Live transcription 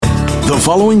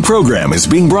following program is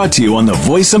being brought to you on the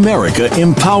Voice America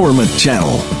Empowerment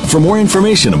Channel. For more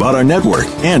information about our network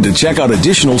and to check out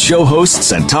additional show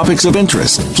hosts and topics of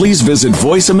interest, please visit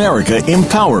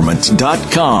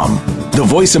voiceamericaempowerment.com. The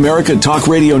Voice America Talk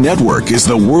Radio Network is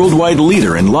the worldwide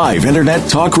leader in live Internet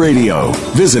talk radio.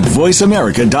 Visit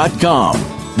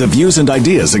voiceamerica.com. The views and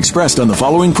ideas expressed on the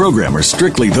following program are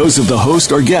strictly those of the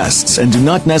host or guests and do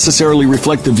not necessarily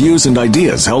reflect the views and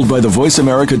ideas held by the Voice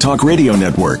America Talk Radio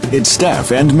Network, its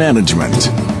staff, and management.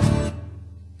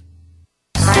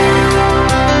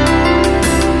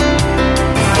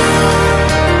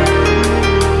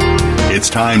 It's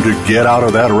time to get out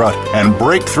of that rut and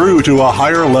break through to a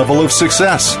higher level of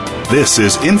success. This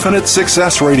is Infinite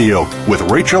Success Radio with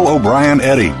Rachel O'Brien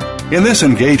Eddy. In this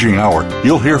engaging hour,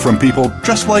 you'll hear from people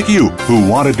just like you who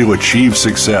wanted to achieve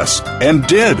success and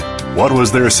did. What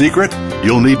was their secret?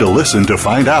 You'll need to listen to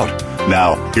find out.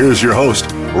 Now, here's your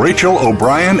host, Rachel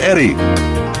O'Brien Eddy.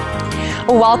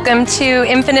 Welcome to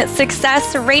Infinite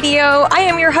Success Radio. I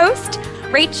am your host,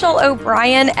 Rachel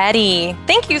O'Brien Eddy.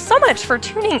 Thank you so much for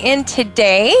tuning in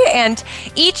today and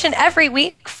each and every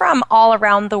week from all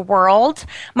around the world.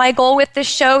 My goal with this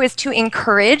show is to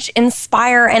encourage,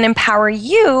 inspire, and empower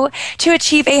you to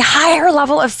achieve a higher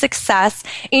level of success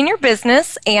in your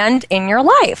business and in your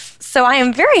life. So I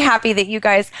am very happy that you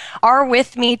guys are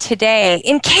with me today.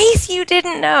 In case you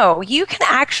didn't know, you can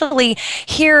actually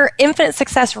hear Infinite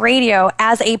Success Radio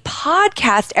as a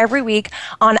podcast every week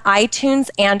on iTunes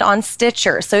and on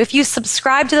Stitcher. So if you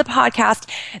subscribe to the podcast,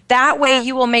 that way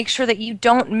you will make sure that you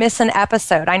don't miss an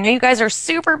episode. I know you guys are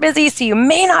super busy, so you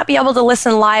may not be able to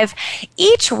listen live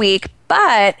each week,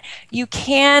 but you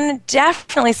can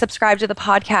definitely subscribe to the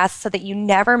podcast so that you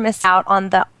never miss out on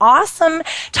the awesome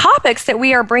topics that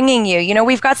we are bringing you. You know,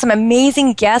 we've got some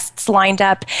amazing guests lined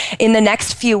up in the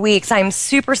next few weeks. I'm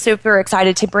super, super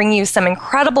excited to bring you some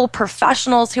incredible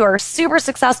professionals who are super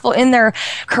successful in their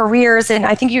careers, and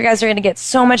I think you guys are going to get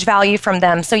so much value from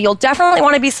them. So you'll definitely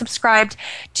want to be subscribed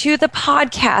to the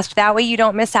podcast. That way you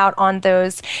don't miss out on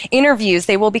those interviews.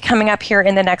 They will be coming up here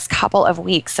in the next couple of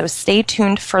weeks, so stay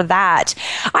tuned for that.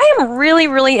 I am really,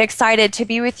 really excited to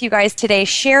be with you guys today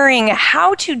sharing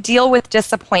how to deal with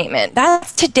disappointment.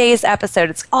 That's today's episode.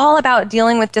 It's all about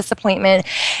dealing with disappointment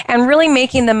and really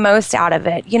making the most out of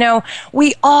it. You know,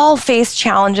 we all face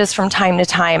challenges from time to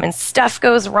time and stuff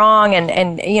goes wrong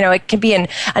and you know, it can be an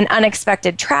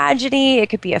unexpected tragedy. It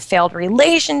could be a failed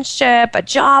relationship, a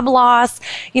job loss.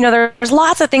 You know, there's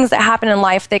lots of things that happen in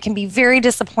life that can be very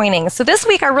disappointing. So this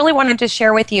week I really wanted to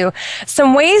share with you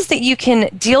some ways that you can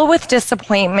deal with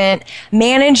disappointment,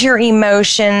 manage your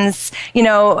emotions, you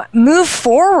know, move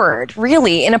forward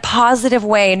really in a positive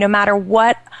way no matter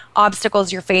what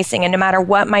obstacles you're facing and no matter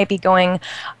what might be going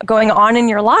on in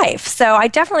your life. So I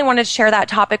definitely wanted to share that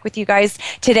topic with you guys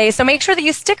today. So make sure that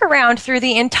you stick around through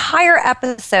the entire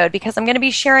episode because I'm going to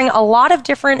be sharing a lot of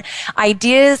different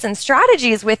ideas and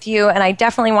strategies with you, and I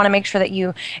definitely want to make sure that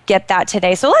you get that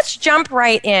today. So let's jump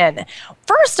right in.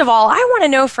 First of all, I want to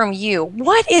know from you,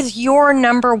 what is your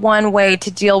number one way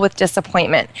to deal with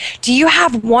disappointment? Do you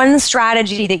have one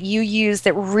strategy that you use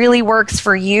that really works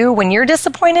for you when you're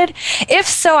disappointed? If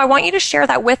so, I want you to share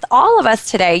that with all of us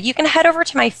today. You can head over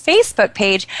to my Facebook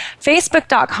page,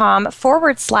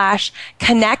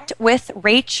 facebook.com/connect with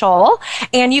Rachel,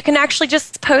 and you can actually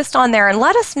just post on there and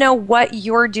let us know what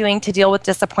you're doing to deal with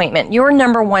disappointment, your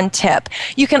number one tip.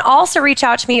 You can also reach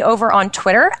out to me over on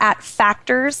Twitter at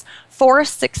Factors for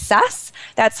Success.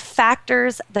 That's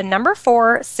Factors, the number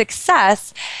 4,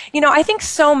 Success. You know, I think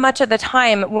so much of the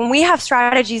time when we have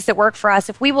strategies that work for us,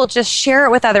 if we will just share it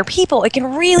with other people, it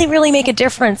can really, really make a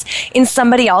difference in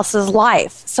somebody else's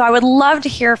life. So I would love to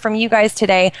hear from you guys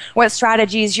today what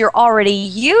strategies you're already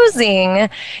using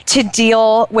to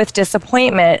deal with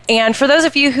disappointment. And for those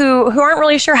of you who aren't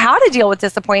really sure how to deal with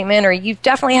disappointment, or you've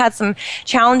definitely had some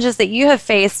challenges that you have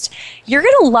faced, you're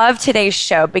going to love today's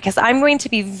show because I'm going to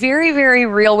be very, very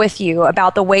real with you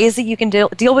about the ways that you can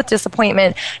deal with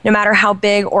disappointment no matter how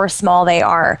big or small they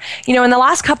are. You know, in the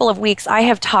last couple of weeks, I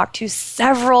have talked to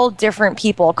several different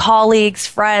people, colleagues,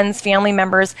 friends, family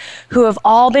members, who have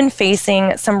all been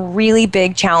facing some really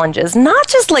big challenges, not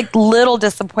just like little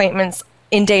disappointments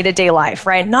in day-to-day life,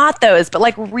 right? Not those, but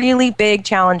like really big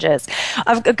challenges.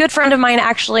 A good friend of mine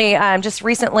actually just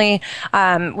recently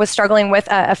was struggling with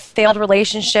a failed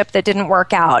relationship that didn't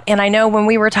work out. And I know when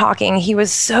we were talking, he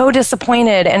was so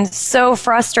disappointed and so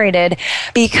frustrated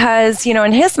because, you know,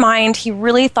 in his mind, he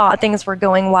really thought things were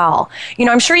going well. You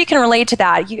know, I'm sure you can relate to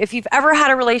that. If you've ever had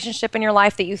a relationship in your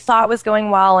life that you thought was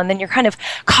going well and then you're kind of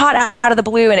caught out of the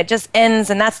blue and it just ends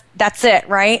and that's it,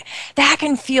 right? That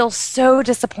can feel so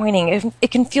disappointing.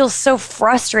 it can feel so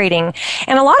frustrating.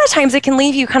 And a lot of times it can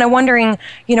leave you kind of wondering,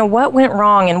 what went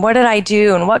wrong and what did I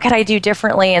do and what could I do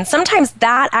differently? And sometimes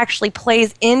that actually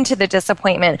plays into the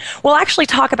disappointment. We'll actually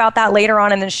talk about that later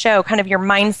on in the show, kind of your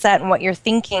mindset and what you're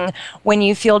thinking when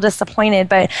you feel disappointed.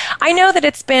 But I know that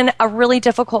it's been a really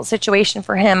difficult situation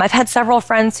for him. I've had several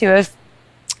friends who have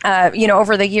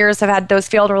over the years have had those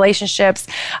failed relationships,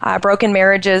 broken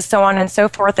marriages, so on and so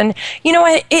forth. And you know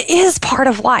what? It is part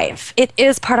of life. It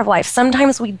is part of life.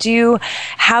 Sometimes we do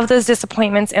have those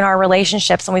disappointments in our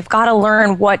relationships, and we've got to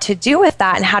learn what to do with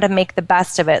that and how to make the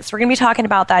best of it. So we're going to be talking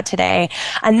about that today.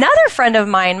 Another friend of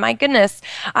mine, my goodness,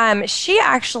 she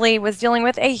actually was dealing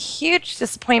with a huge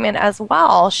disappointment as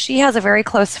well. She has a very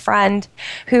close friend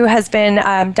who has been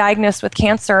diagnosed with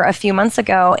cancer a few months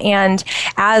ago, and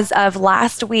as of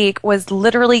last week was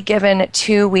literally given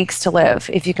 2 weeks to live,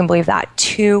 if you can believe that,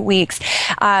 2 weeks.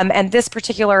 And this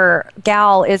particular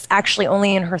gal is actually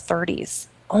only in her 30s.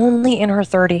 Only in her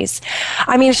 30s.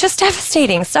 I mean, it's just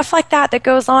devastating. Stuff like that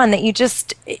goes on that you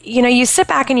just, you sit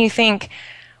back and you think,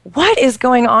 what is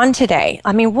going on today?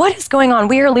 I mean, what is going on?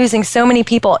 We are losing so many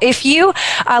people. If you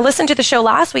listened to the show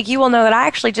last week, you will know that I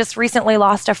actually just recently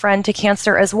lost a friend to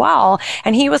cancer as well.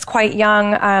 And he was quite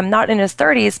young, not in his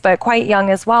 30s, but quite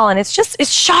young as well. And it's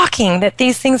shocking that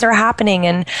these things are happening,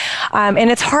 and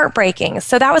it's heartbreaking.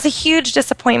 So that was a huge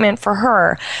disappointment for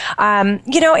her.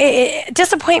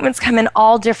 Disappointments come in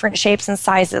all different shapes and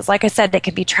sizes. Like I said, they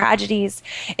could be tragedies.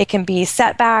 It can be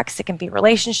setbacks. It can be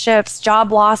relationships,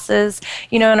 job losses,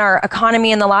 in our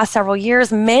economy in the last several years.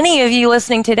 Many of you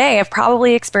listening today have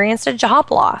probably experienced a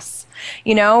job loss,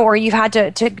 or you've had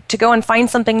to go and find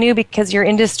something new because your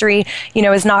industry,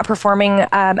 is not performing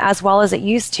as well as it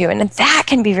used to. And that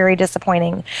can be very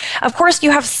disappointing. Of course,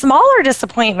 you have smaller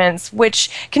disappointments, which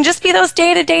can just be those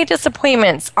day-to-day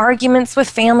disappointments, arguments with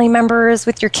family members,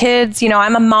 with your kids.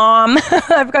 I'm a mom.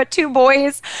 I've got 2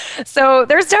 boys. So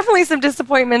there's definitely some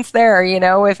disappointments there.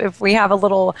 If we have a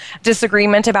little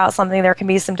disagreement about something, there can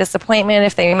be some disappointment.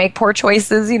 If they make poor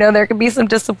choices, there can be some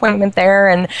disappointment there.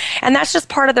 And that's just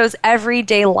part of those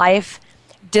everyday life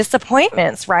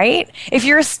disappointments, right? If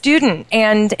you're a student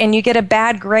and you get a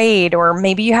bad grade, or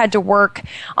maybe you had to work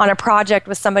on a project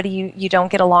with somebody you don't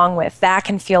get along with, that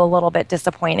can feel a little bit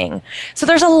disappointing. So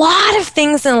there's a lot of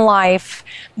things in life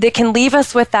that can leave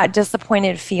us with that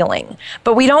disappointed feeling,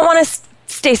 but we don't want to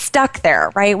stay stuck there,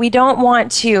 right? We don't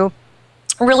want to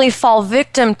really fall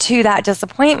victim to that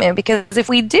disappointment, because if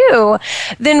we do,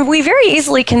 then we very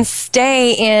easily can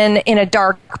stay in a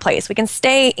dark place. We can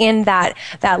stay in that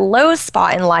low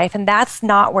spot in life, and that's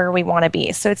not where we want to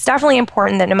be. So it's definitely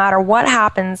important that no matter what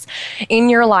happens in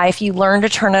your life, you learn to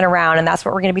turn it around, and that's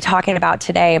what we're going to be talking about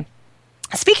today.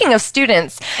 Speaking of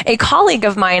students, a colleague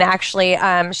of mine actually,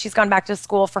 she's gone back to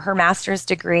school for her master's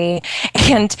degree,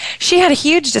 and she had a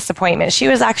huge disappointment. She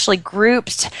was actually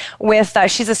grouped with,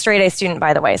 she's a straight A student,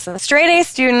 by the way. So the straight A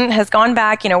student has gone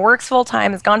back, works full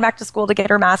time, has gone back to school to get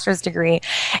her master's degree,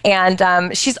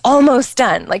 and she's almost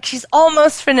done. Like, she's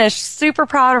almost finished, super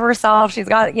proud of herself. She's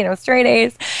got, straight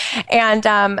A's.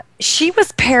 And she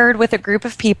was paired with a group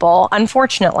of people,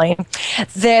 unfortunately,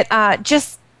 that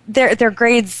just their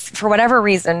grades, for whatever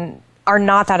reason, are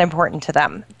not that important to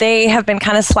them. They have been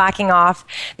kind of slacking off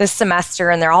this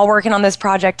semester, and they're all working on this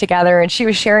project together. And she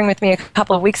was sharing with me a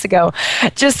couple of weeks ago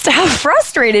just how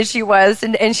frustrated she was.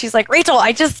 And she's like, Rachel,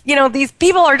 I just, these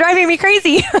people are driving me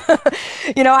crazy.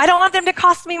 I don't want them to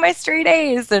cost me my straight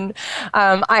A's. And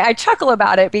I chuckle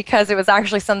about it because it was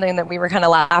actually something that we were kind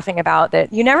of laughing about,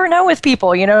 that you never know with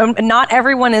people, not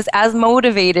everyone is as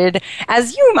motivated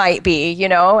as you might be,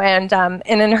 and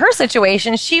in her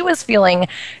situation, she was feeling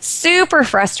super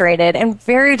frustrated and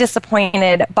very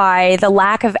disappointed by the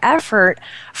lack of effort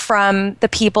from the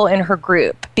people in her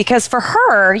group. Because for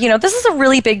her, this is a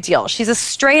really big deal. She's a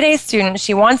straight A student.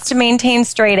 She wants to maintain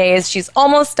straight A's. She's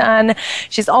almost done.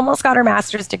 She's almost got her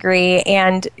master's degree.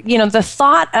 And, the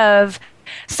thought of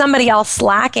somebody else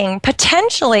slacking,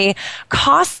 potentially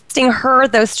costing her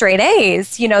those straight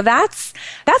A's, that's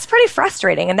pretty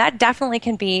frustrating, and that definitely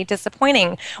can be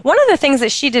disappointing. One of the things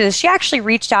that she did is she actually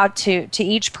reached out to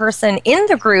each person in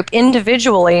the group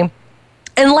individually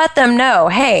and let them know,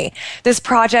 hey, this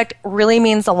project really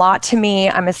means a lot to me.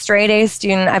 I'm a straight A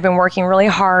student. I've been working really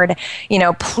hard.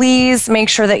 Please make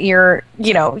sure that you're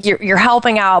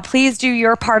helping out. Please do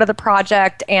your part of the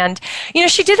project. And,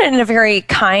 she did it in a very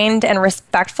kind and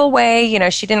respectful way.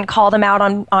 She didn't call them out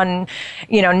on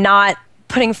not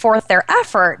putting forth their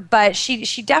effort, but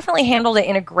she definitely handled it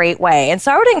in a great way. And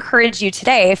so I would encourage you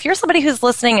today, if you're somebody who's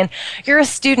listening and you're a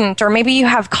student, or maybe you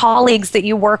have colleagues that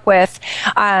you work with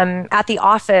at the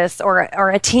office, or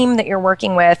a team that you're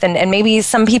working with, and maybe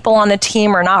some people on the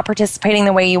team are not participating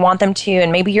the way you want them to,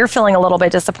 and maybe you're feeling a little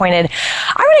bit disappointed,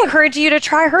 I would encourage you to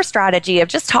try her strategy of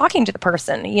just talking to the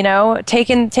person,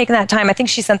 taking that time. I think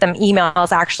she sent them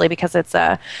emails actually, because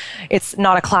it's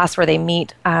not a class where they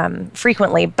meet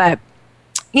frequently, but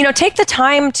take the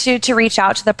time to reach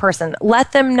out to the person.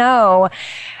 Let them know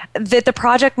that the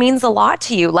project means a lot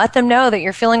to you. Let them know that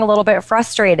you're feeling a little bit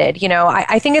frustrated.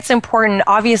 I think it's important,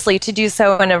 obviously, to do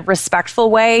so in a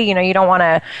respectful way. You don't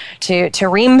want to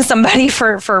ream somebody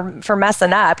for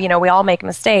messing up. We all make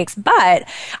mistakes, but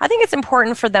I think it's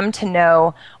important for them to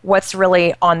know what's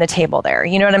really on the table there.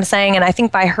 You know what I'm saying? And I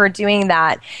think by her doing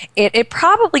that, it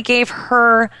probably gave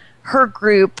her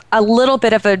group a little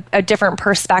bit of a different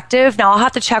perspective. Now, I'll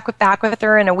have to check back with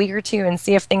her in a week or two and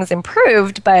see if things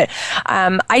improved, but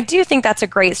I do think that's a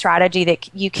great strategy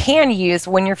that you can use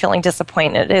when you're feeling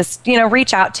disappointed, is,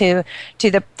 reach out to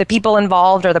the people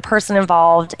involved or the person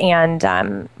involved, and,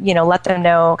 let them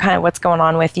know kind of what's going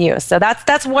on with you. So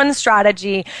that's one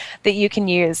strategy that you can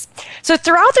use. So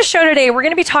throughout the show today, we're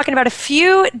going to be talking about a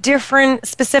few different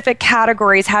specific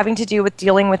categories having to do with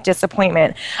dealing with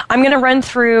disappointment. I'm going to run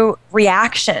through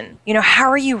reaction. How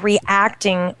are you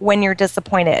reacting when you're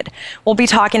disappointed? We'll be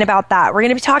talking about that. We're going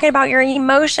to be talking about your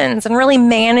emotions and really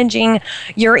managing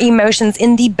your emotions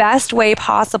in the best way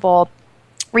possible,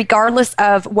 regardless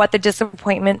of what the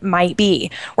disappointment might be.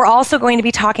 We're also going to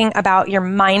be talking about your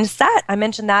mindset. I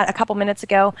mentioned that a couple minutes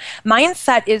ago.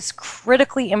 Mindset is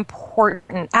critically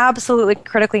important, absolutely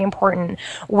critically important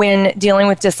when dealing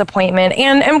with disappointment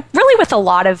and really with a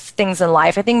lot of things in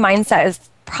life. I think mindset is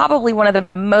probably one of the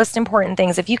most important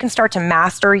things. If you can start to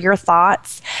master your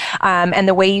thoughts and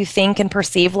the way you think and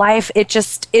perceive life, it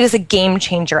is a game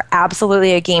changer,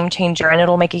 absolutely a game changer, and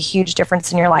it'll make a huge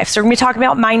difference in your life. So we're going to be talking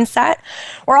about mindset.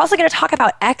 We're also going to talk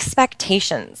about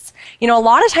expectations. A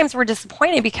lot of times we're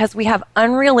disappointed because we have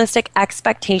unrealistic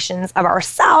expectations of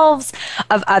ourselves,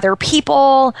 of other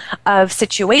people, of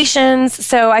situations.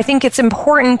 So I think it's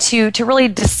important to really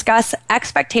discuss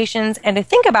expectations and to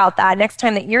think about that next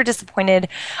time that you're disappointed,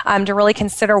 to really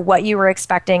consider what you were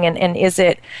expecting and is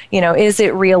it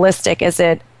realistic? Is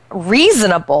it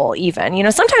reasonable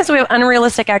even? Sometimes we have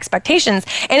unrealistic expectations,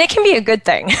 and it can be a good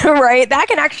thing, right? That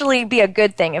can actually be a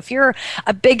good thing. If you're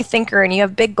a big thinker and you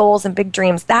have big goals and big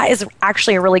dreams, that is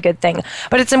actually a really good thing.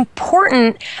 But it's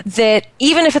important that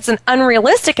even if it's an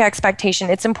unrealistic expectation,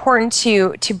 it's important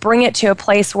to bring it to a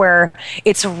place where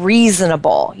it's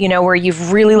reasonable, where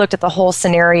you've really looked at the whole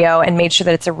scenario and made sure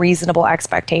that it's a reasonable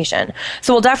expectation.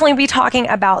 So we'll definitely be talking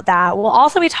about that. We'll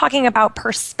also be talking about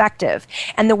perspective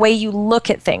and the way you look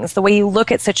at things, the way you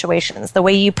look at situations, the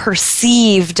way you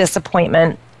perceive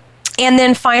disappointment. And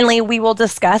then finally, we will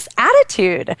discuss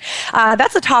attitude.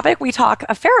 That's a topic we talk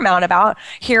a fair amount about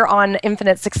here on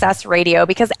Infinite Success Radio,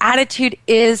 because attitude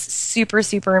is super,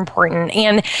 super important.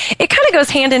 And it kind of goes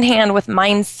hand in hand with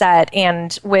mindset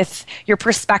and with your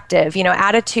perspective.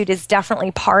 Attitude is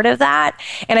definitely part of that.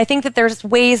 And I think that there's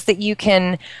ways that you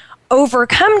can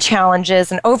overcome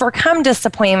challenges and overcome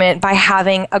disappointment by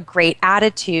having a great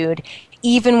attitude,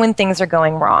 even when things are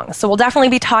going wrong. So we'll definitely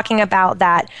be talking about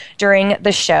that during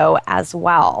the show as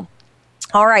well.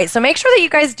 All right, so make sure that you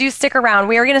guys do stick around.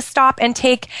 We are going to stop and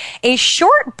take a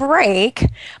short break,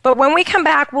 but when we come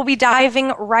back, we'll be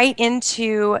diving right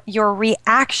into your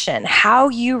reaction, how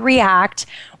you react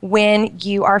when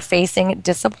you are facing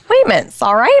disappointments.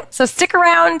 All right, so stick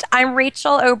around. I'm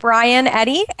Rachel O'Brien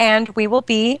Eddy, and we will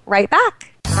be right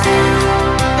back.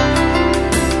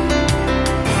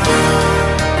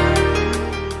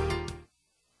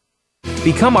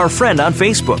 Become our friend on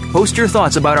Facebook. Post your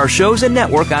thoughts about our shows and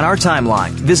network on our timeline.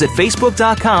 Visit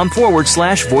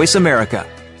Facebook.com/Voice America.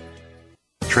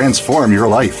 Transform your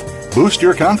life, boost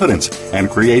your confidence, and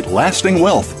create lasting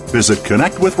wealth. Visit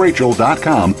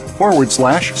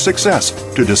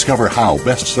connectwithrachel.com/success to discover how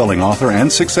best-selling author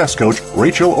and success coach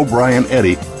Rachel O'Brien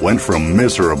Eddy went from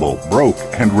miserable, broke,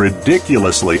 and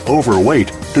ridiculously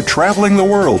overweight to traveling the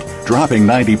world, dropping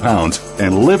 90 pounds,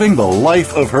 and living the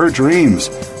life of her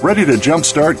dreams. Ready to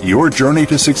jumpstart your journey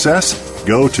to success?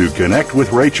 Go to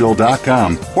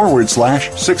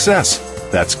connectwithrachel.com/success.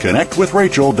 That's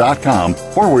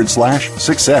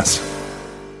connectwithrachel.com/success.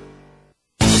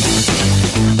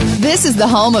 This is the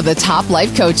home of the top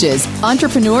life coaches,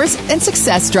 entrepreneurs, and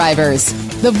success drivers.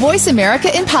 The Voice America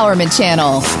Empowerment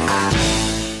Channel.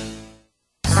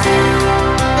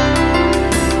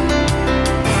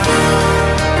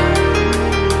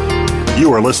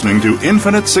 You are listening to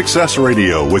Infinite Success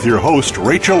Radio with your host,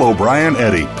 Rachel O'Brien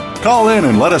Eddy. Call in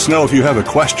and let us know if you have a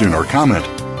question or comment.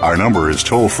 Our number is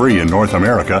toll-free in North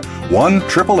America,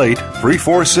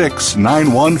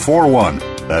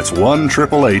 1-888-346-9141. That's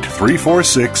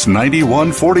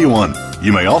 1-888-346-9141.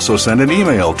 You may also send an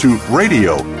email to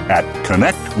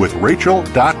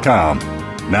radio@connectwithrachel.com.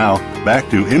 Now, back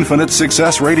to Infinite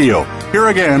Success Radio. Here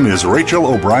again is Rachel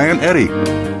O'Brien Eddy.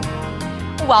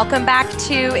 Welcome back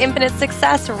to Infinite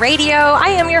Success Radio. I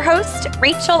am your host,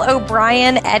 Rachel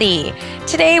O'Brien Eddy.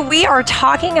 Today we are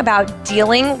talking about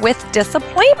dealing with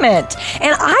disappointment.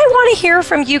 And I want to hear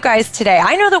from you guys today.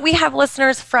 I know that we have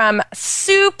listeners from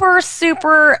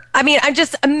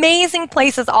just amazing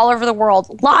places all over the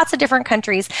world, lots of different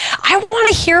countries. I want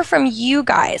to hear from you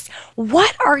guys.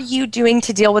 What are you doing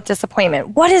to deal with disappointment?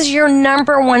 What is your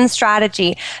number one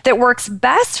strategy that works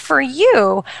best for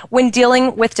you when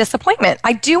dealing with disappointment?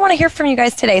 I do want to hear from you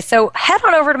guys today. So head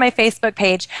on over to my Facebook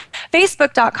page,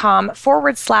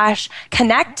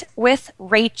 facebook.com/connect with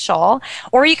Rachel,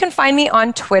 or you can find me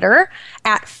on Twitter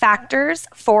at Factors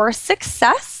for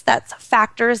Success. That's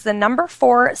Factors, the number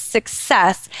 4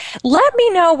 Success. Let me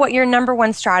know what your number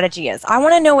one strategy is. I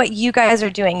want to know what you guys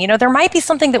are doing. You know, there might be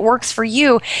something that works for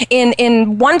you in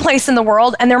one place in the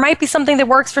world, and there might be something that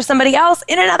works for somebody else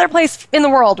in another place in the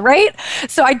world, right?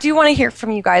 So I do want to hear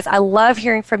from you guys. I love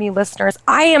hearing from you listeners.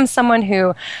 I am someone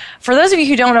who, for those of you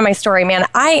who don't know my story, man,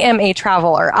 I am a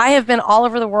traveler. I have been all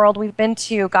over the world. We've been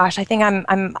to, gosh, I think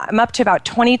I'm up to about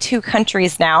 22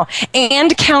 countries now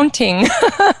and counting.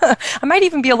 I might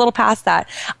even be a little past that.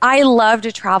 I love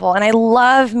to travel, and I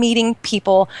love meeting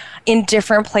people in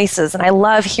different places, and I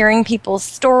love hearing people's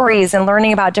stories and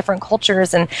learning about different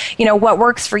cultures and, you know, what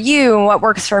works for you and what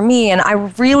works for me. And I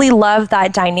really love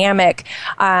that dynamic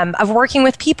of working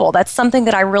with people. That's something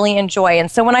that I really enjoy.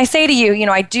 And so when I say to you, you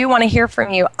know, I do want to hear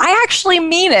from you, I actually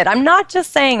mean it. I'm not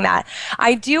just saying that.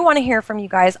 I do want to hear from you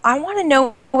guys. I want to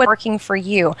know what's working for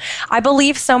you. I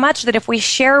believe so much that if we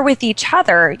share with each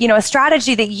other, you know, a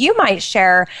strategy that you might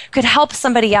share could help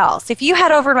somebody else. If you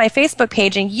head over to my Facebook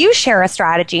page and you share a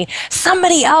strategy,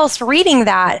 somebody else reading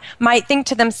that might think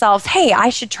to themselves, hey, I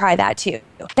should try that too.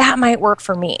 That might work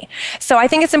for me. So I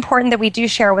think it's important that we do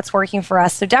share what's working for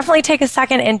us. So definitely take a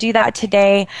second and do that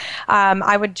today.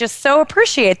 I would just so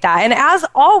appreciate that. And as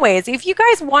always, if you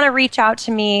guys want to reach out to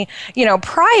me, you know,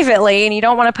 privately, and you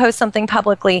don't want to post something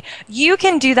publicly, you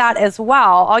can do that as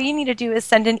well. All you need to do is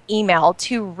send an email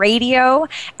to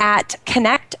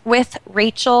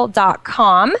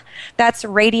radio@connectwithrachel.com. That's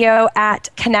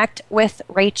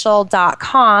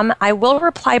radio@connectwithrachel.com. I will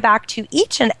reply back to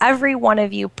each and every one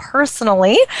of you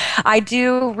personally. I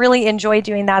do really enjoy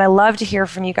doing that. I love to hear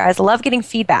from you guys. I love getting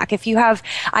feedback. If you have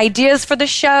ideas for the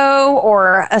show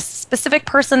or a specific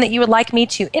person that you would like me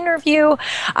to interview,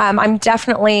 I'm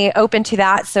definitely open to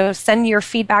that. So send your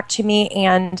feedback to me,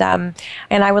 and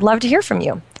I would love to hear from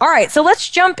you. All right, so let's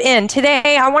jump in.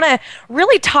 Today, I want to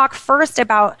really talk first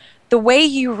about the way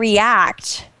you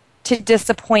react to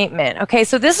disappointment. Okay,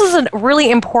 so this is a really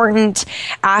important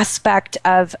aspect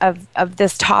of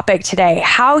this topic today,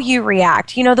 how you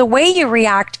react. You know, the way you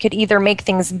react could either make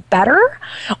things better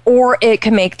or it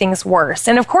could make things worse.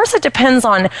 And of course, it depends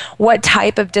on what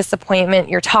type of disappointment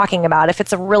you're talking about. If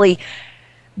it's a really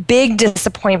big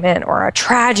disappointment or a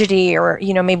tragedy, or,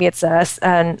 you know, maybe it's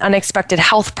an unexpected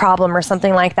health problem or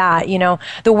something like that, you know,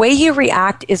 the way you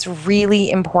react is really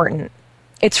important.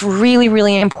 It's really,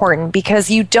 really important,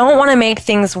 because you don't want to make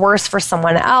things worse for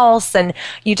someone else, and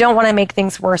you don't want to make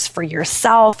things worse for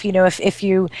yourself. You know, if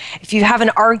you have an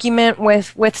argument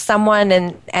with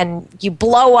someone and you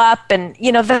blow up, and,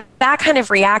 you know, that kind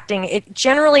of reacting, it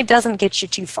generally doesn't get you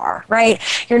too far, right?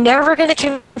 You're never going to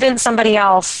convince somebody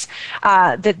else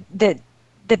that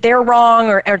they're wrong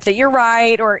or that you're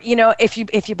right, or, you know, if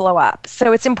you blow up.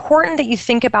 So it's important that you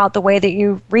think about the way that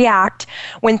you react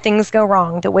when things go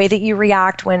wrong, the way that you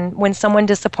react when someone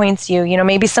disappoints you. You know,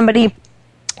 maybe somebody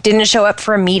didn't show up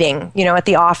for a meeting, you know, at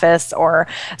the office, or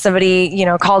somebody, you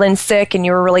know, called in sick and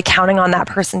you were really counting on that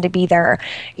person to be there.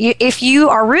 If you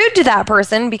are rude to that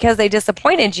person because they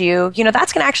disappointed you, you know,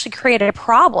 that's going to actually create a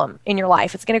problem in your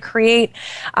life. It's going to create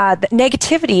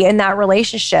negativity in that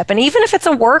relationship. And even if it's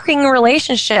a working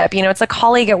relationship, you know, it's a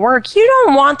colleague at work, you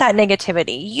don't want that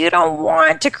negativity. You don't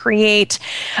want to create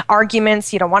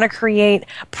arguments. You don't want to create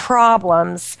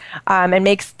problems and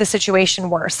make the situation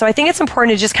worse. So I think it's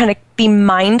important to just kind of be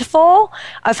mindful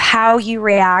of how you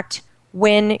react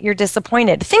when you're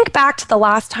disappointed. Think back to the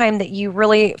last time that you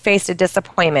really faced a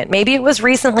disappointment. Maybe it was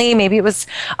recently, maybe it was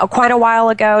quite a while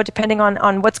ago, depending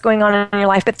on what's going on in your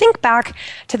life. But think back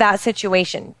to that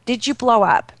situation. Did you blow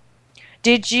up?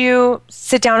 Did you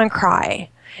sit down and cry?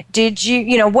 Did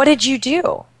you, what did you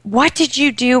do? What did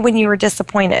you do when you were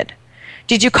disappointed?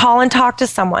 Did you call and talk to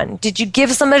someone? Did you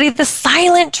give somebody the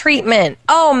silent treatment?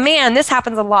 Oh man, this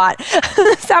happens a lot.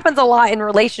 This happens a lot in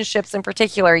relationships in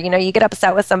particular. You get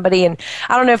upset with somebody, and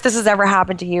I don't know if this has ever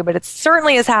happened to you, but it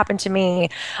certainly has happened to me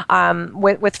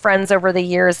with friends over the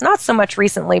years. Not so much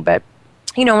recently, but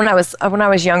when I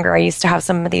was younger, I used to have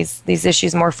some of these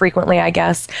issues more frequently, I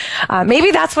guess. Maybe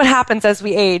that's what happens as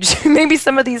we age. Maybe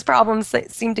some of these problems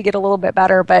seem to get a little bit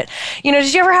better. But,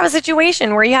 did you ever have a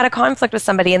situation where you had a conflict with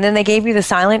somebody and then they gave you the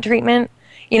silent treatment?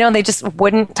 They just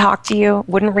wouldn't talk to you,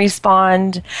 wouldn't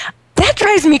respond. That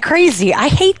drives me crazy. I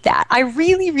hate that. I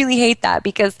really, really hate that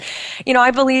because,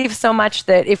 I believe so much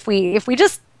that if we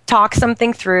just talk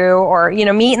something through or,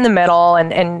 meet in the middle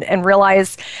and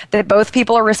realize that both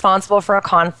people are responsible for a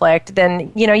conflict, then,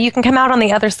 you can come out on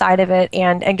the other side of it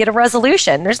and get a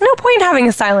resolution. There's no point in having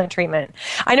a silent treatment.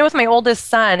 I know with my oldest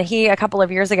son, he, a couple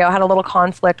of years ago, had a little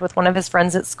conflict with one of his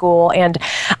friends at school. And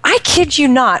I kid you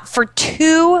not, for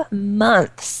 2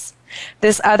 months,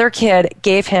 this other kid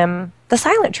gave him the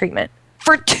silent treatment.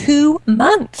 For 2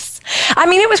 months. I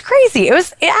mean, it was crazy. It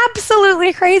was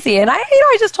absolutely crazy. And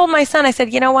I just told my son, I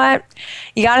said, you know what?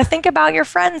 You got to think about your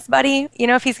friends, buddy.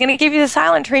 If he's going to give you the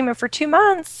silent treatment for 2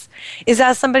 months, is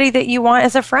that somebody that you want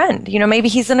as a friend? Maybe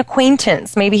he's an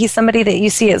acquaintance. Maybe he's somebody that you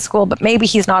see at school, but maybe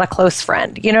he's not a close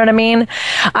friend. You know what I mean?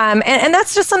 And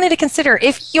that's just something to consider.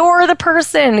 If you're the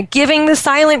person giving the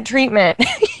silent treatment,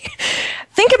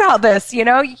 think about this.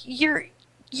 You're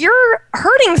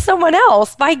hurting someone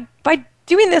else by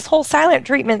doing this whole silent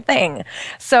treatment thing.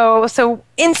 So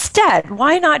instead,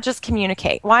 why not just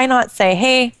communicate? Why not say,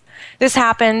 hey, this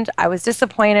happened. I was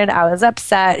disappointed. I was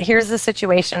upset. Here's the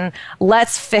situation.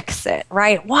 Let's fix it,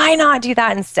 right? Why not do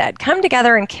that instead? Come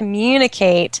together and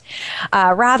communicate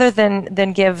rather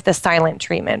than give the silent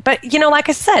treatment. But, like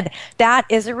I said, that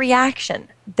is a reaction.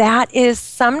 That is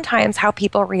sometimes how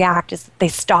people react, is they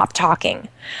stop talking.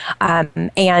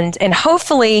 And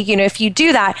hopefully, if you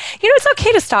do that, it's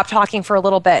okay to stop talking for a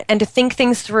little bit and to think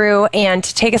things through and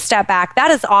to take a step back.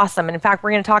 That is awesome. And in fact,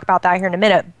 we're going to talk about that here in a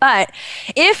minute. But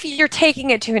if you're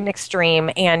taking it to an extreme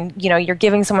and, you're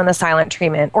giving someone the silent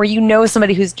treatment, or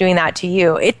somebody who's doing that to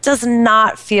you, it does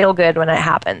not feel good when it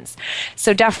happens.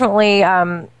 So definitely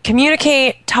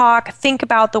communicate, talk, think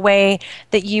about the way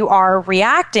that you are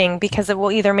reacting, because it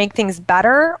will either make things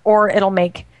better or it'll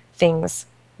make things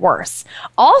worse.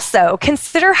 Also,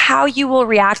 consider how you will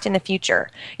react in the future.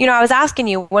 I was asking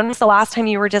you, when was the last time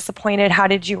you were disappointed? How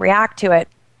did you react to it?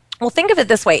 Well, think of it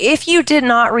this way. If you did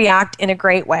not react in a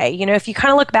great way, if you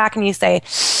kind of look back and you say,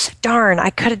 darn,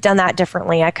 I could have done that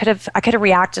differently. I could have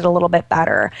reacted a little bit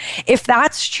better. If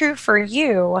that's true for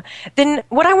you, then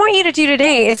what I want you to do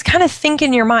today is kind of think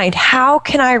in your mind, how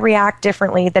can I react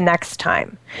differently the next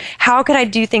time? How could I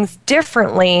do things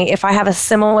differently if I have a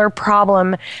similar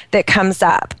problem that comes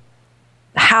up?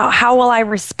 How will I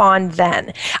respond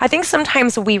then? I think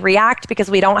sometimes we react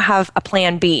because we don't have a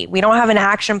plan B. We don't have an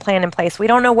action plan in place. We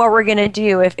don't know what we're going to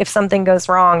do if something goes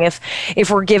wrong, if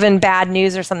we're given bad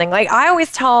news or something. Like I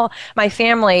always tell my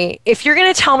family, if you're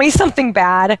going to tell me something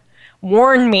bad,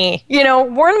 warn me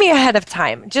ahead of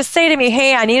time. Just say to me,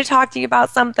 hey, I need to talk to you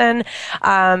about something.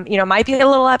 It might be a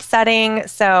little upsetting.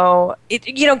 So,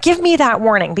 give me that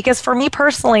warning, because for me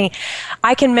personally,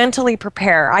 I can mentally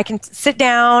prepare. I can sit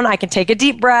down, I can take a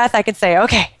deep breath. I can say,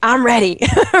 okay, I'm ready,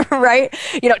 right?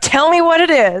 Tell me what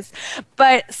it is.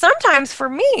 But sometimes for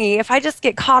me, if I just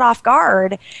get caught off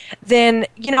guard, then,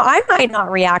 I might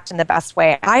not react in the best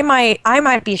way. I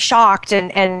might be shocked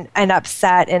and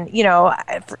upset. And,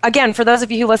 again, for those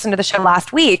of you who listened to the show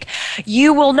last week,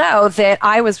 you will know that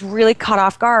I was really caught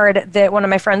off guard that one of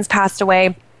my friends passed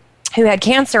away who had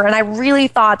cancer, and I really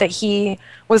thought that he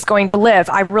was going to live.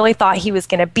 I really thought he was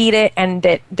going to beat it and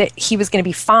that he was going to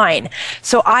be fine.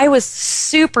 So I was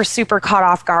super, super caught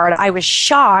off guard. I was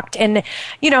shocked. And,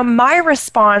 my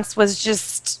response was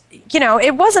just,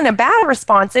 it wasn't a bad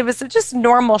response. It was just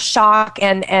normal shock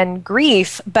and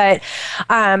grief. But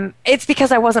it's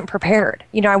because I wasn't prepared.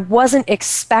 I wasn't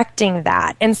expecting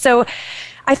that. And so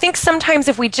I think sometimes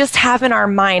if we just have in our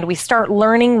mind, we start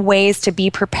learning ways to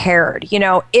be prepared.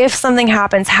 If something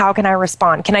happens, how can I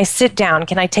respond? Can I sit down?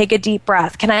 Can I take a deep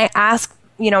breath? Can I ask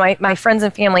my friends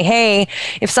and family, hey,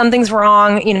 if something's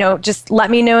wrong, just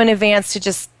let me know in advance to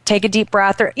just take a deep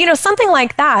breath, or, something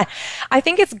like that. I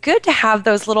think it's good to have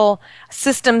those little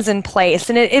systems in place.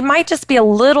 And it might just be a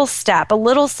little step, a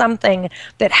little something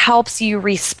that helps you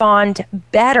respond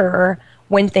better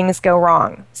when things go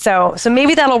wrong. So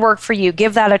maybe that'll work for you.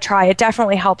 Give that a try. It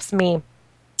definitely helps me.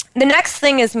 The next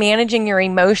thing is managing your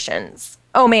emotions.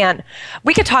 Oh man,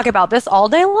 we could talk about this all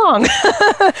day long.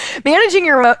 Managing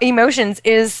your emotions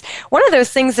is one of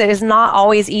those things that is not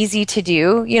always easy to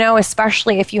do,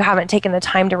 especially if you haven't taken the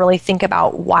time to really think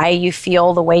about why you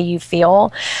feel the way you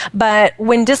feel. But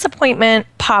when disappointment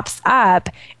pops up,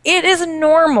 it is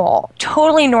normal,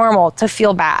 totally normal to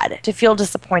feel bad, to feel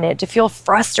disappointed, to feel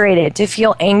frustrated, to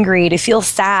feel angry, to feel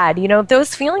sad.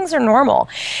 Those feelings are normal.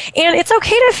 And it's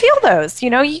okay to feel those.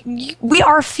 We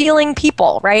are feeling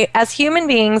people, right? As human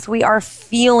beings, we are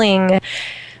feeling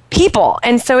people.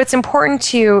 And so it's important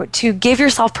to give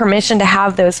yourself permission to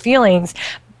have those feelings.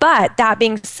 But that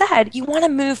being said, you want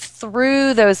to move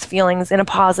through those feelings in a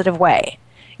positive way.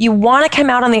 You want to come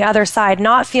out on the other side,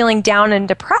 not feeling down and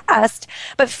depressed,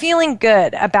 but feeling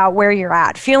good about where you're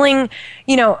at. Feeling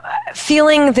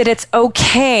that it's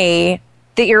okay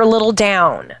that you're a little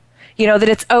down. That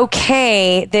it's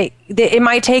okay that it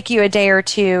might take you a day or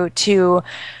two to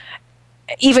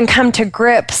even come to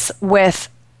grips with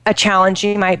a challenge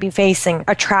you might be facing,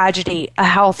 a tragedy, a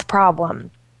health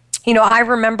problem. I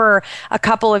remember a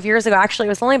couple of years ago, actually it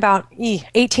was only about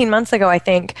 18 months ago, I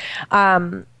think,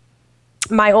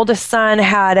 my oldest son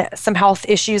had some health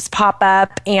issues pop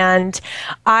up, and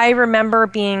I remember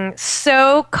being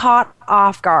so caught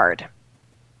off guard.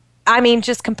 I mean,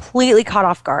 just completely caught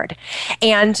off guard.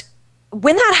 And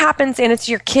when that happens and it's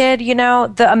your kid,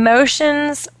 the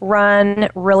emotions run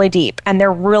really deep and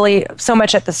they're really so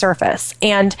much at the surface.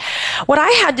 And what I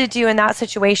had to do in that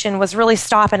situation was really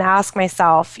stop and ask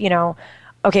myself,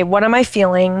 okay, what am I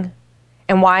feeling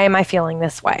and why am I feeling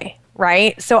this way?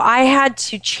 Right? So I had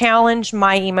to challenge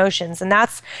my emotions, and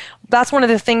that's one of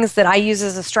the things that I use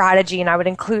as a strategy, and I would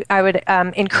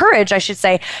encourage, I should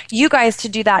say, you guys to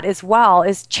do that as well,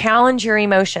 is challenge your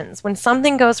emotions. When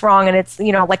something goes wrong and it's,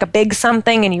 like a big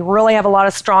something and you really have a lot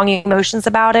of strong emotions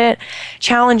about it,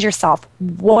 challenge yourself.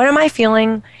 What am I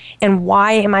feeling and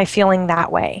why am I feeling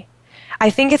that way? I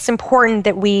think it's important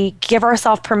that we give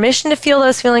ourselves permission to feel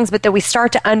those feelings, but that we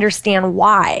start to understand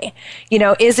why.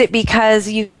 Is it because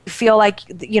you feel like,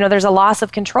 there's a loss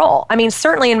of control? I mean,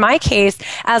 certainly in my case,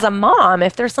 as a mom,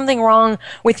 if there's something wrong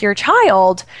with your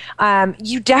child,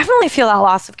 you definitely feel that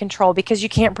loss of control because you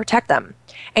can't protect them.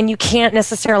 And you can't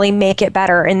necessarily make it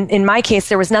better. In my case,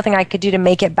 there was nothing I could do to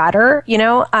make it better,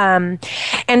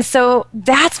 and so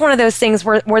that's one of those things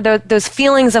where those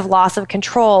feelings of loss of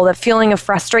control, the feeling of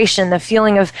frustration, the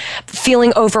feeling of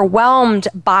feeling overwhelmed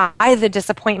by the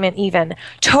disappointment even,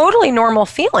 totally normal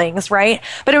feelings, right?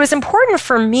 But it was important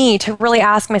for me to really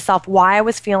ask myself why I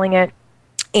was feeling it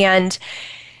and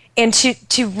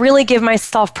to really give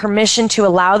myself permission to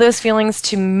allow those feelings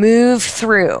to move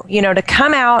through, to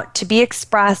come out, to be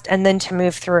expressed, and then to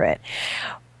move through it.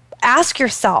 Ask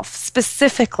yourself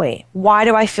specifically, why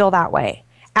do I feel that way?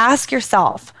 Ask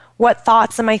yourself, what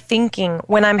thoughts am I thinking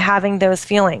when I'm having those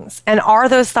feelings? And are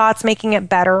those thoughts making it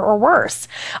better or worse?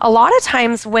 A lot of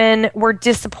times when we're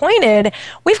disappointed,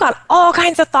 we've got all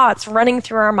kinds of thoughts running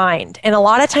through our mind. And a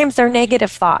lot of times they're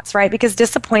negative thoughts, right? Because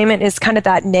disappointment is kind of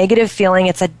that negative feeling.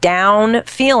 It's a down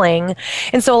feeling.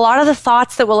 And so a lot of the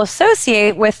thoughts that we'll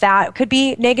associate with that could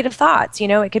be negative thoughts.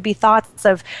 It could be thoughts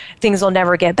of things will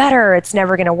never get better. It's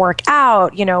never going to work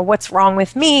out. What's wrong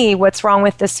with me? What's wrong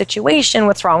with this situation?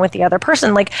 What's wrong with the other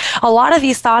person? Like, a lot of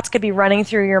these thoughts could be running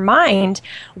through your mind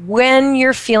when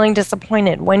you're feeling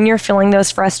disappointed, when you're feeling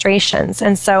those frustrations.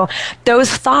 And so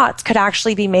those thoughts could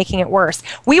actually be making it worse.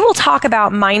 We will talk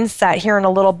about mindset here in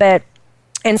a little bit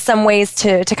and some ways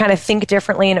to kind of think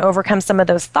differently and overcome some of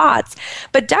those thoughts.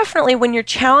 But definitely when you're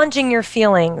challenging your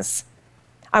feelings,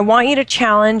 I want you to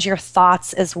challenge your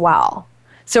thoughts as well.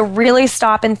 So really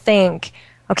stop and think,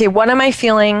 okay, what am I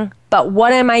feeling? But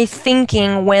what am I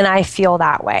thinking when I feel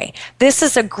that way? This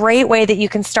is a great way that you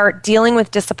can start dealing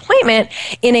with disappointment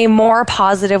in a more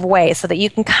positive way so that you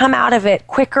can come out of it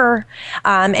quicker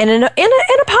and in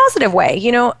a positive way.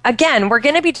 Again, we're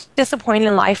going to be disappointed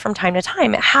in life from time to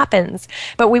time. It happens.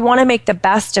 But we want to make the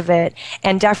best of it.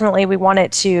 And definitely we want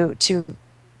it to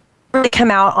really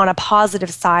come out on a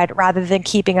positive side rather than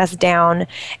keeping us down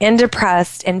and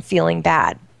depressed and feeling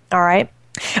bad. All right?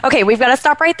 Okay, we've got to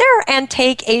stop right there and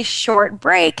take a short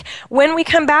break. When we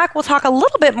come back, we'll talk a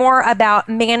little bit more about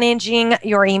managing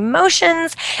your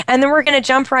emotions, and then we're going to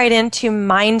jump right into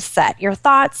mindset, your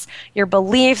thoughts, your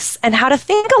beliefs, and how to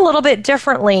think a little bit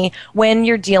differently when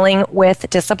you're dealing with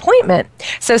disappointment.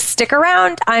 So stick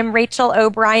around. I'm Rachel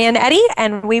O'Brien Eddy,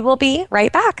 and we will be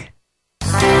right back.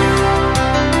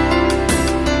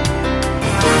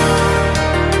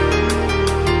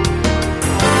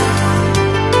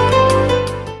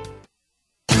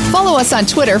 Follow us on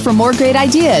Twitter for more great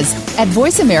ideas at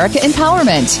Voice America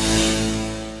Empowerment.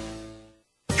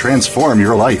 Transform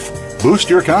your life. boost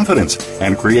your confidence,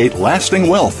 and create lasting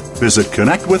wealth. Visit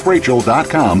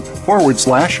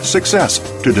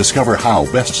connectwithrachel.com/success to discover how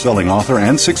best-selling author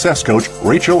and success coach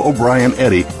Rachel O'Brien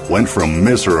Eddy went from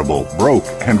miserable, broke,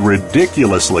 and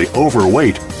ridiculously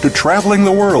overweight to traveling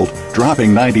the world,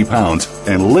 dropping 90 pounds,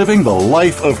 and living the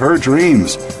life of her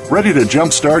dreams. Ready to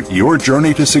jumpstart your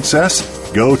journey to success?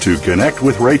 Go to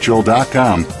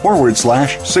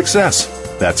connectwithrachel.com/success.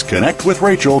 That's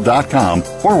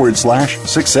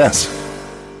connectwithrachel.com/success.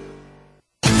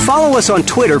 Follow us on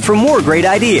Twitter for more great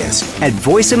ideas at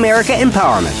Voice America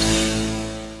Empowerment.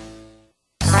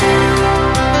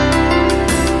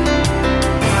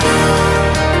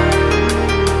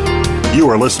 You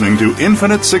are listening to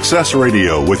Infinite Success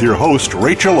Radio with your host,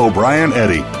 Rachel O'Brien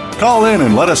Eddy. Call in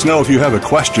and let us know if you have a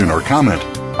question or comment.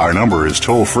 Our number is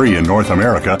toll-free in North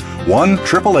America,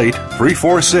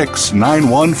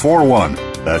 1-888-346-9141.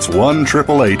 That's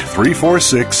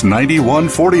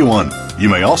 1-888-346-9141. You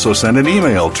may also send an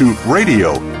email to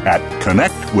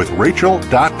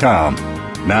radio@connectwithrachel.com.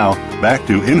 Now, back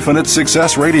to Infinite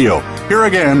Success Radio. Here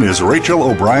again is Rachel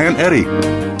O'Brien Eddy.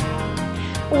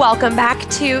 Welcome back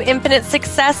to Infinite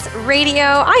Success Radio.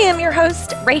 I am your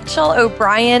host, Rachel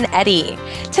O'Brien Eddy.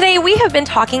 Today we have been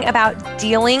talking about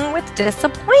dealing with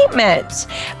disappointment.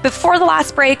 Before the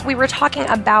last break, we were talking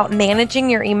about managing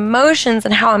your emotions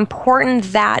and how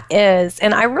important that is.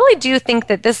 And I really do think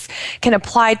that this can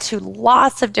apply to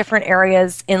lots of different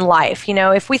areas in life. You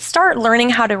know, if we start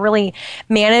learning how to really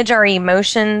manage our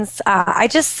emotions, I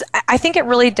think it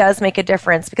really does make a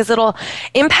difference because it'll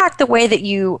impact the way that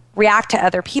you react to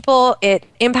other people. It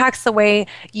impacts the way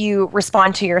you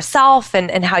respond to yourself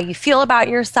and how you feel about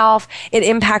yourself. It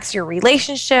impacts your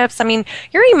relationships. I mean,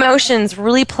 your emotions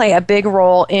really play a big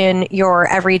role in your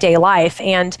everyday life.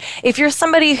 And if you're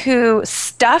somebody who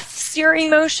stuffs your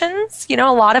emotions, you know,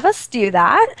 a lot of us do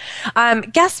that,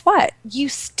 guess what? You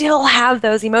still have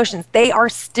those emotions. They are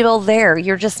still there.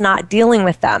 You're just not dealing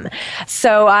with them.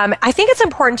 So I think it's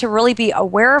important to really be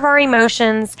aware of our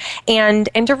emotions and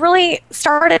to really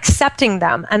start accepting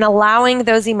them and allowing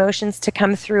those emotions to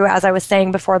come through, as I was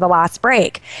saying before the last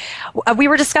break. We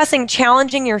were discussing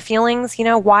challenging your feelings. You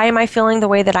know, why am I feeling the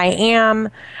way that I am?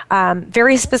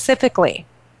 Very specifically,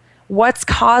 what's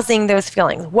causing those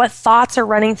feelings? What thoughts are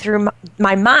running through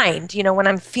my mind? You know, when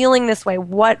I'm feeling this way,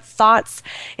 what thoughts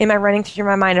am I running through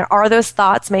my mind? Are those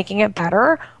thoughts making it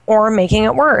better or making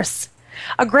it worse?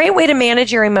 A great way to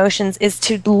manage your emotions is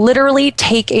to literally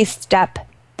take a step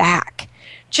back.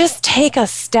 Just take a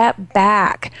step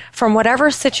back from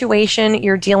whatever situation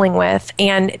you're dealing with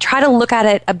and try to look at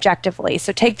it objectively.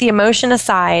 So take the emotion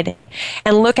aside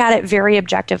and look at it very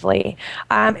objectively.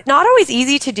 Not always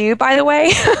easy to do, by the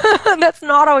way. That's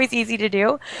not always easy to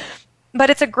do, but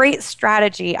it's a great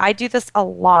strategy. I do this a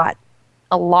lot.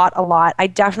 I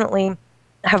definitely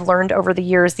have learned over the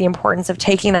years the importance of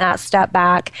taking that step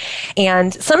back.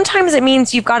 And sometimes it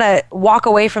means you've got to walk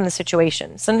away from the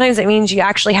situation. Sometimes it means you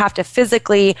actually have to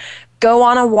physically go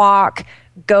on a walk,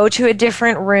 go to a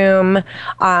different room,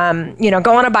 go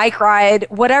on a bike ride,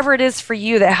 whatever it is for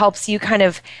you that helps you kind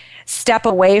of step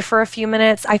away for a few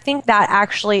minutes. I think that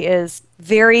actually is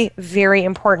very, very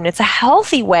important. It's a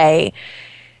healthy way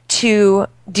to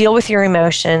deal with your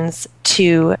emotions,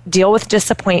 to deal with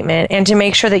disappointment, and to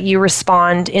make sure that you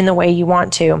respond in the way you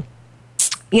want to.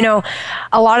 You know,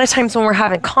 a lot of times when we're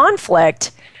having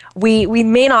conflict, we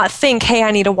may not think, hey,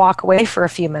 I need to walk away for a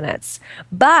few minutes.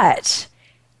 But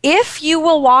if you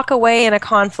will walk away in a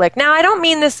conflict, now I don't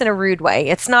mean this in a rude way.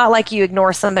 It's not like you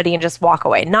ignore somebody and just walk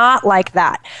away. Not like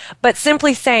that. But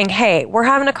simply saying, hey, we're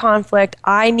having a conflict.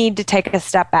 I need to take a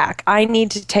step back. I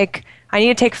need to take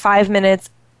 5 minutes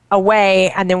away,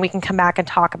 and then we can come back and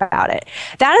talk about it.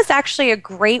 That is actually a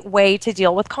great way to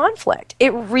deal with conflict.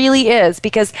 It really is,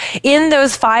 because in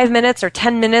those 5 minutes or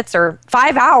 10 minutes or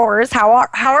 5 hours,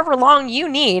 however long you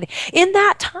need, in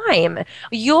that time,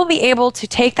 you'll be able to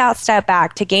take that step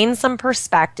back to gain some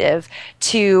perspective,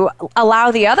 to allow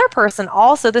the other person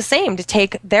also the same to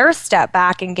take their step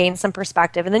back and gain some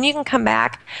perspective. And then you can come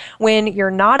back when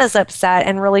you're not as upset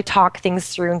and really talk things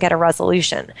through and get a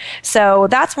resolution. So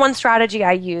that's one strategy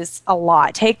I use a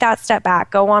lot. Take that step back,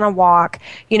 go on a walk.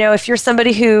 You know, if you're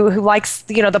somebody who likes,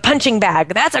 the punching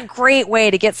bag, that's a great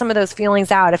way to get some of those feelings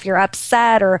out. If you're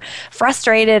upset or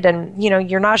frustrated and,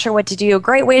 you're not sure what to do, a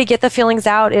great way to get the feelings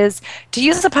out is to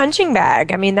use a punching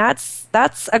bag. I mean, that's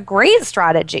a great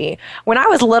strategy. When I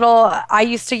was little, I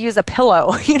used to use a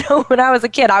pillow. When I was a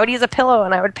kid, I would use a pillow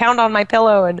and I would pound on my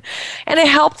pillow and it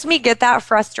helped me get that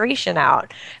frustration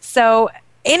out. So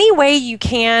any way you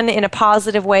can in a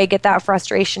positive way get that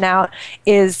frustration out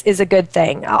is a good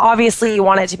thing. Obviously, you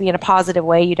want it to be in a positive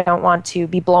way. You don't want to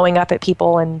be blowing up at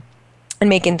people and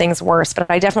making things worse. But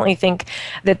I definitely think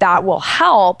that will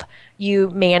help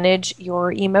you manage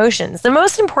your emotions. The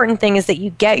most important thing is that you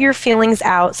get your feelings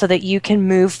out so that you can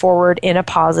move forward in a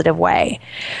positive way.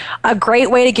 A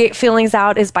great way to get feelings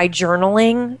out is by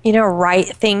journaling. Write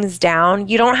things down.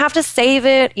 You don't have to save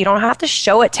it. You don't have to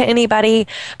show it to anybody,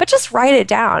 but just write it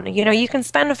down. You can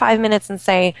spend 5 minutes and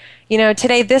say,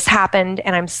 today this happened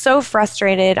and I'm so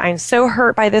frustrated. I'm so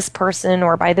hurt by this person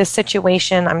or by this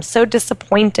situation. I'm so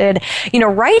disappointed.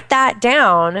 Write that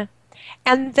down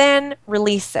and then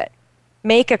release it.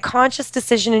 Make a conscious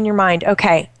decision in your mind.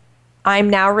 Okay,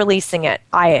 I'm now releasing it.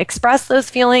 I expressed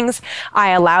those feelings. I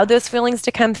allowed those feelings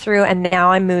to come through, and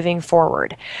now I'm moving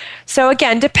forward. So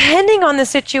again, depending on the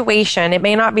situation, it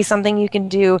may not be something you can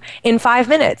do in 5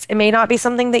 minutes. It may not be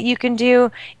something that you can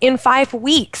do in 5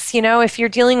 weeks. If you're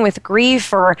dealing with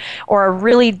grief or a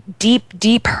really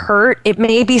deep hurt, it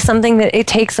may be something that it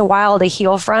takes a while to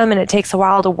heal from, and it takes a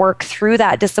while to work through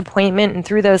that disappointment and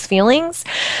through those feelings.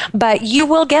 But you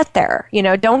will get there.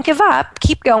 Don't give up.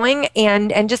 Keep going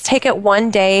and just take it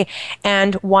one day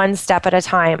and one step at a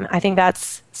time. I think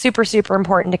that's super, super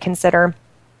important to consider.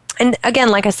 And again,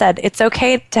 like I said, it's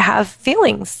okay to have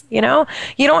feelings, You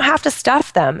don't have to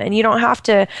stuff them, and you don't have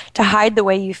to hide the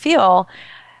way you feel.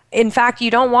 In fact, you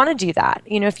don't want to do that.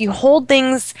 If you hold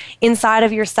things inside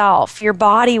of yourself, your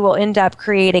body will end up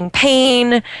creating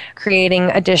pain,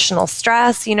 creating additional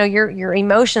stress. Your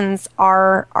emotions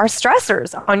are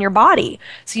stressors on your body.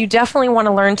 So you definitely want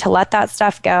to learn to let that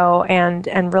stuff go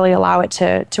and really allow it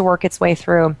to work its way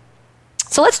through.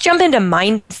 So let's jump into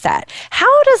mindset.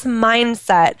 How does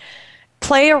mindset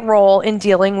play a role in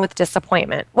dealing with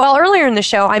disappointment? Well, earlier in the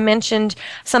show, I mentioned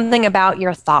something about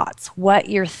your thoughts, what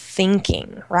you're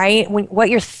thinking, right? What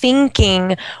you're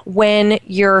thinking when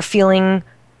you're feeling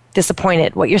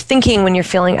disappointed, what you're thinking when you're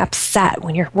feeling upset,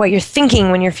 what you're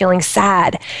thinking when you're feeling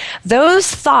sad. Those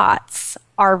thoughts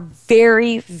are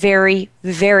very, very,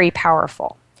 very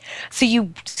powerful. So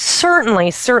you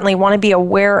certainly want to be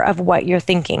aware of what you're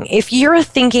thinking. If you're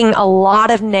thinking a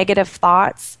lot of negative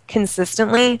thoughts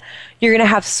consistently, you're going to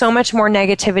have so much more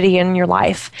negativity in your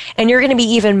life, and you're going to be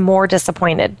even more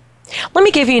disappointed. Let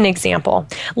me give you an example.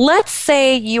 Let's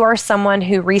say you are someone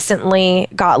who recently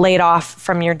got laid off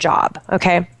from your job,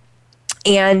 okay?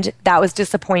 And that was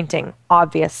disappointing,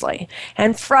 obviously,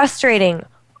 and frustrating,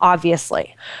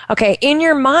 obviously. Okay, in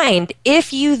your mind,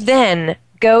 if you then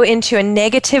go into a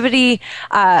negative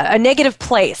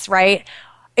place, right?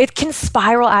 It can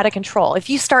spiral out of control.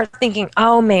 If you start thinking,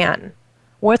 oh man,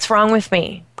 what's wrong with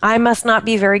me? I must not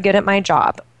be very good at my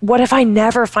job. What if I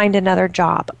never find another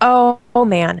job? Oh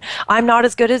man, I'm not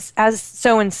as good as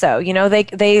so-and-so.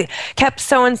 They kept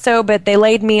so-and-so, but they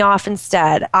laid me off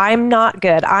instead. I'm not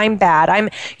good. I'm bad.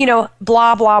 I'm,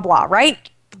 blah, blah, blah, right?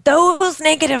 Those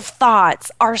negative thoughts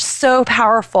are so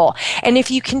powerful. And if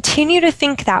you continue to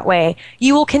think that way,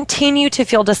 you will continue to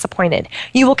feel disappointed.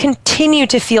 You will continue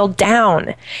to feel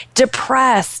down,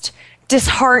 depressed,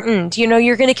 disheartened.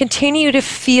 You're going to continue to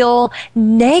feel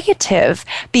negative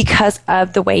because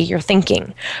of the way you're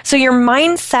thinking. So your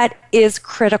mindset is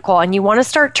critical, and you want to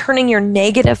start turning your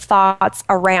negative thoughts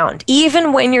around.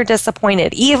 Even when you're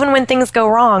disappointed, even when things go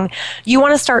wrong, you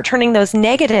want to start turning those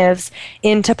negatives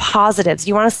into positives.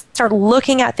 You want to start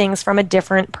looking at things from a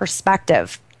different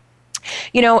perspective.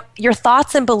 Your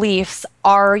thoughts and beliefs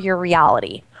are your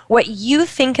reality. What you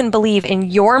think and believe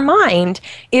in your mind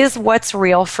is what's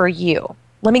real for you.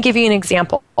 Let me give you an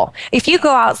example. If you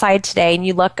go outside today and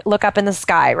you look up in the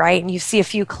sky, right, and you see a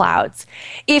few clouds,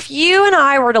 if you and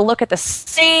I were to look at the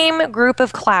same group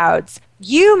of clouds,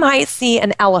 you might see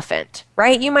an elephant,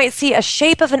 right? You might see a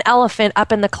shape of an elephant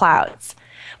up in the clouds.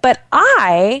 But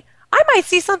I might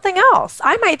see something else.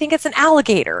 I might think it's an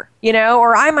alligator,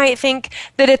 or I might think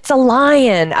that it's a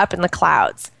lion up in the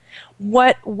clouds.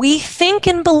 What we think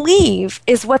and believe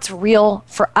is what's real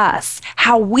for us.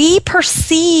 How we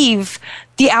perceive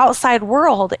the outside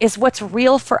world is what's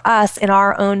real for us in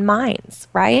our own minds,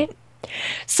 right?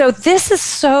 So this is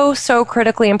so, so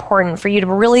critically important for you to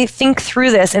really think through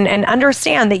this and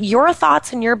understand that your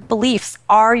thoughts and your beliefs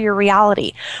are your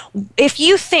reality. If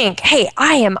you think, hey,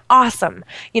 I am awesome,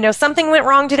 something went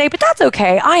wrong today, but that's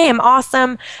okay. I am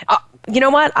awesome. You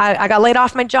know what? I got laid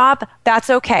off my job.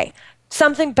 That's okay.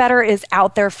 Something better is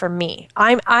out there for me.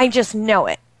 I just know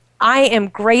it. I am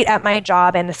great at my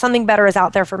job, and something better is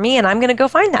out there for me, and I'm going to go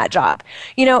find that job.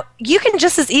 You can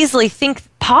just as easily think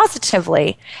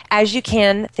positively as you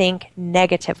can think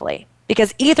negatively,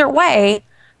 because either way,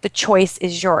 the choice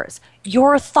is yours.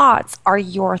 Your thoughts are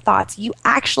your thoughts. You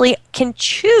actually can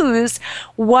choose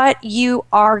what you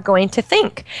are going to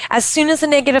think. As soon as a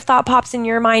negative thought pops in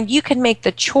your mind, you can make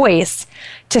the choice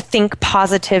to think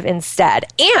positive instead.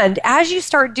 And as you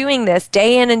start doing this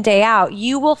day in and day out,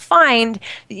 you will find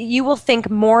you will think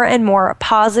more and more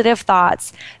positive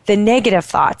thoughts than negative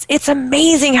thoughts. It's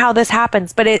amazing how this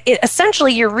happens, but it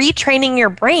essentially you're retraining your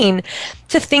brain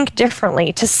to think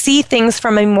differently, to see things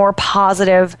from a more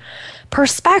positive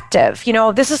perspective. You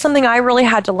know, this is something I really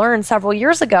had to learn several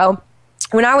years ago.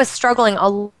 When I was struggling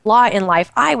a lot in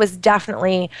life, I was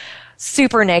definitely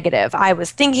super negative. I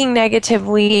was thinking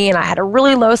negatively, and I had a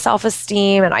really low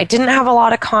self-esteem, and I didn't have a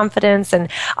lot of confidence, and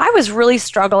I was really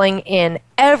struggling in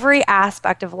every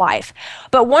aspect of life.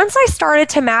 But once I started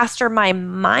to master my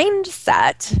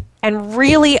mindset and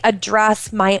really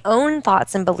address my own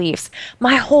thoughts and beliefs,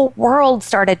 my whole world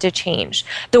started to change.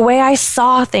 The way I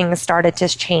saw things started to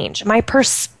change. My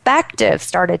perspective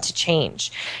started to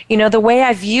change. You know, the way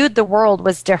I viewed the world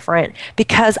was different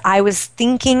because I was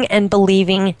thinking and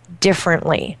believing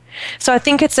differently. So I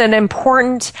think it's an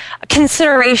important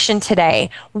consideration today.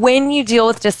 When you deal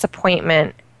with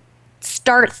disappointment,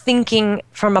 start thinking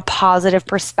from a positive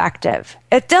perspective.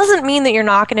 It doesn't mean that you're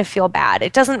not going to feel bad.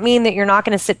 It doesn't mean that you're not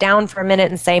going to sit down for a minute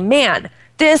and say, man,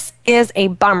 this is a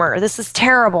bummer. This is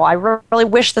terrible. I really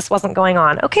wish this wasn't going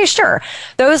on. Okay, sure.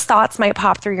 Those thoughts might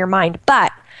pop through your mind,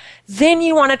 but then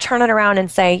you want to turn it around and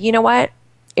say, you know what?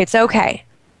 It's okay.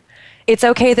 It's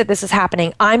okay that this is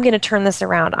happening. I'm going to turn this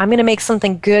around. I'm going to make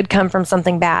something good come from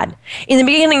something bad. In the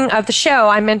beginning of the show,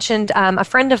 I mentioned a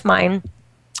friend of mine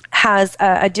has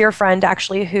a dear friend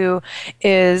actually who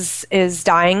is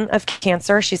dying of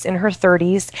cancer. She's in her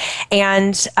 30s.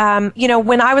 And, you know,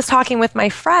 when I was talking with my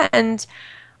friend,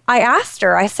 I asked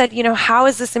her, I said, you know, how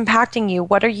is this impacting you?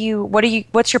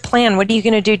 What's your plan? What are you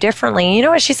going to do differently? And you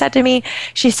know what she said to me?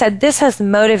 She said, this has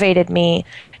motivated me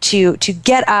to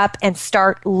get up and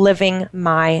start living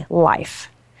my life.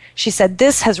 She said,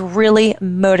 this has really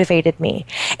motivated me.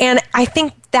 And I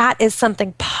think that is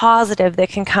something positive that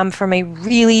can come from a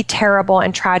really terrible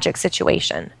and tragic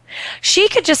situation. She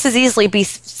could just as easily be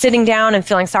sitting down and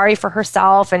feeling sorry for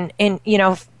herself and you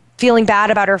know, feeling bad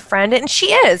about her friend. And she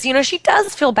is, you know, she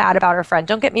does feel bad about her friend.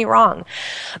 Don't get me wrong.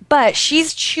 But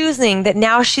she's choosing that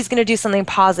now she's going to do something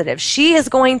positive. She is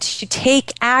going to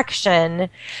take action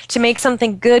to make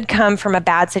something good come from a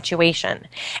bad situation.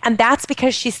 And that's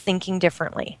because she's thinking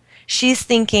differently. She's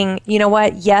thinking, you know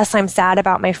what? Yes, I'm sad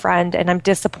about my friend and I'm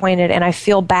disappointed and I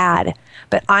feel bad,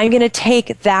 but I'm going to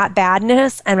take that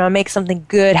badness and I'll make something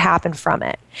good happen from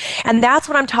it. And that's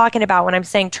what I'm talking about when I'm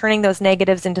saying turning those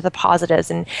negatives into the positives.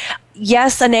 And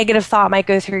yes, a negative thought might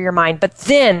go through your mind, but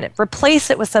then replace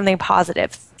it with something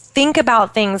positive. Think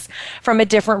about things from a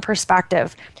different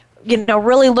perspective. You know,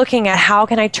 really looking at how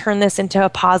can I turn this into a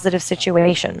positive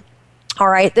situation. All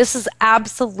right, this is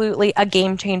absolutely a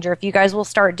game changer. If you guys will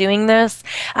start doing this,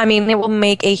 I mean, it will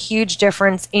make a huge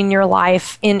difference in your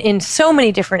life in so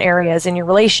many different areas, in your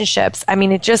relationships. I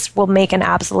mean, it just will make an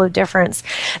absolute difference.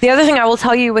 The other thing I will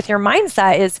tell you with your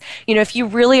mindset is, you know, if you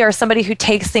really are somebody who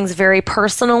takes things very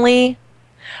personally,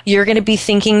 you're going to be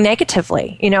thinking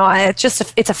negatively. You know,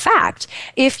 it's a fact.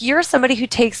 If you're somebody who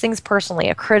takes things personally,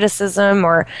 a criticism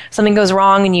or something goes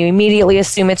wrong and you immediately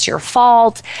assume it's your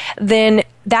fault, then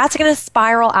that's going to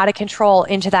spiral out of control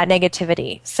into that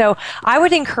negativity. So I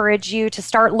would encourage you to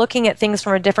start looking at things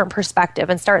from a different perspective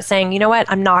and start saying, you know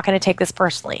what, I'm not going to take this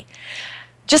personally.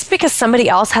 Just because somebody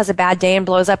else has a bad day and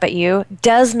blows up at you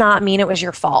does not mean it was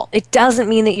your fault. It doesn't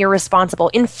mean that you're responsible.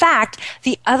 In fact,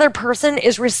 the other person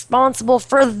is responsible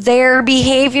for their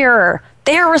behavior.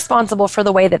 They're responsible for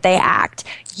the way that they act.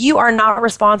 You are not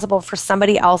responsible for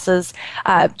somebody else's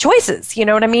choices. You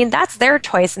know what I mean? That's their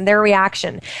choice and their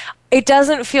reaction. It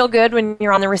doesn't feel good when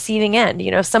you're on the receiving end.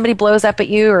 You know, if somebody blows up at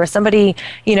you or somebody,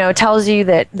 you know, tells you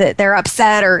that they're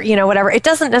upset or, you know, whatever, it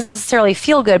doesn't necessarily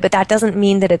feel good, but that doesn't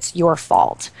mean that it's your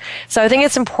fault. So I think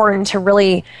it's important to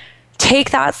really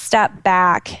take that step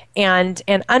back and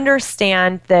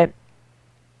understand that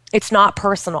it's not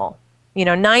personal. You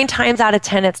know, 9 times out of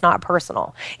 10, it's not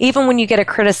personal. Even when you get a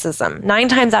criticism, 9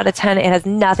 times out of 10, it has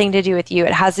nothing to do with you.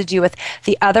 It has to do with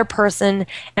the other person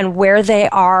and where they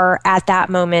are at that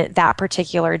moment, that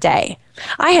particular day.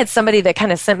 I had somebody that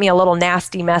kind of sent me a little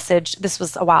nasty message. This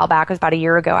was a while back. It was about a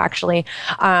year ago, actually,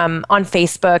 on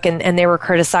Facebook, and they were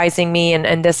criticizing me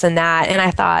and this and that. And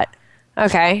I thought,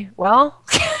 okay, well,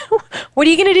 what are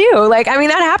you going to do? Like, I mean,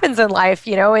 that happens in life,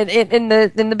 you know, in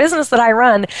the business that I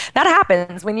run, that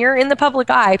happens. When you're in the public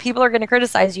eye, people are going to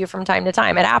criticize you from time to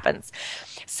time. It happens.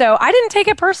 So I didn't take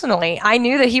it personally. I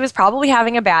knew that he was probably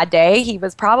having a bad day. He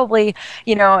was probably,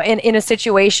 in a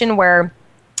situation where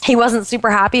he wasn't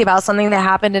super happy about something that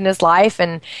happened in his life,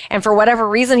 and for whatever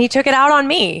reason, he took it out on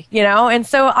me, And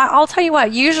so I'll tell you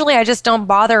what, usually I just don't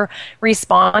bother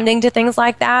responding to things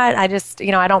like that. I just,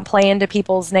 I don't play into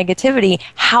people's negativity.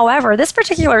 However, this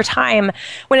particular time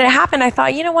when it happened, I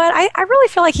thought, you know what, I really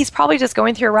feel like he's probably just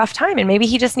going through a rough time, and maybe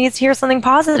he just needs to hear something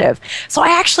positive. So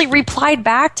I actually replied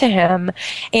back to him,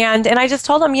 and I just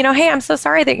told him, hey, I'm so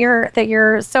sorry that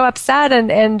you're so upset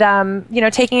and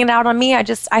taking it out on me.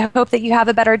 I hope that you have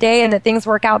a better day and that things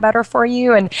work out better for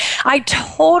you. And I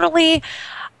totally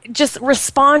just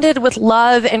responded with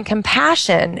love and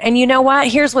compassion. And you know what?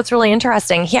 Here's what's really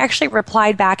interesting. He actually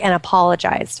replied back and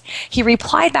apologized. He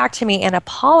replied back to me and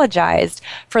apologized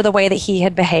for the way that he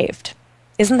had behaved.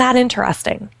 Isn't that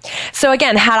interesting? So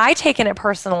again, had I taken it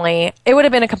personally, it would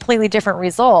have been a completely different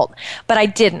result, but I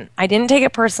didn't. I didn't take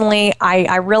it personally.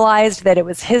 I realized that it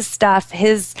was his stuff,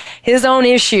 his own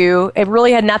issue. It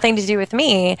really had nothing to do with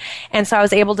me. And so I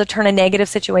was able to turn a negative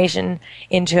situation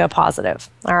into a positive.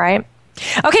 All right.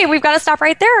 Okay, we've got to stop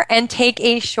right there and take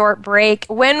a short break.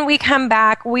 When we come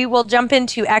back, we will jump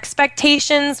into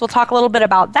expectations. We'll talk a little bit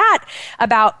about that,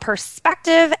 about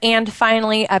perspective, and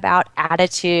finally about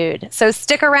attitude. So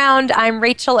stick around. I'm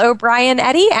Rachel O'Brien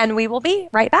Eddy, and we will be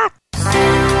right back.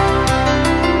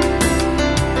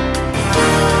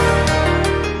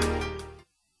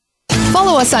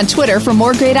 Follow us on Twitter for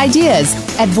more great ideas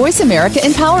at Voice America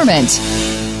Empowerment.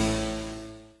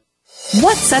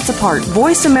 What sets apart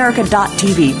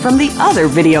VoiceAmerica.tv from the other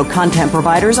video content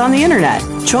providers on the Internet?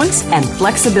 Choice and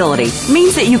flexibility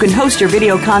means that you can host your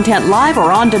video content live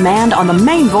or on demand on the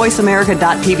main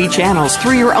VoiceAmerica.tv channels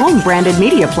through your own branded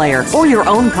media player or your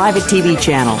own private TV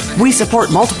channel. We support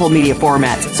multiple media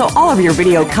formats, so all of your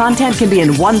video content can be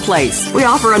in one place. We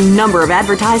offer a number of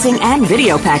advertising and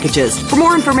video packages. For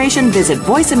more information, visit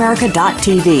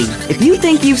VoiceAmerica.tv. If you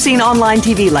think you've seen online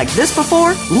TV like this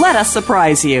before, let us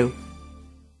surprise you.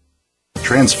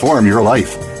 Transform your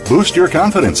life, boost your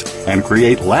confidence, and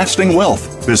create lasting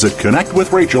wealth. Visit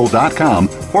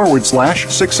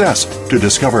connectwithrachel.com/success to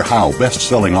discover how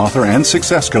best-selling author and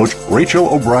success coach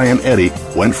Rachel O'Brien Eddy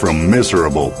went from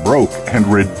miserable, broke, and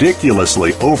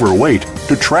ridiculously overweight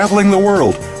to traveling the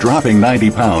world, dropping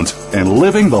 90 pounds, and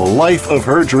living the life of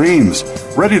her dreams.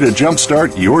 Ready to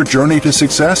jumpstart your journey to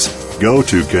success? Go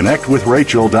to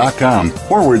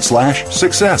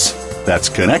connectwithrachel.com/success. That's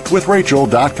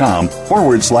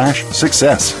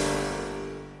connectwithrachel.com/success.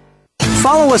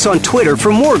 Follow us on Twitter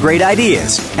for more great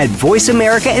ideas at Voice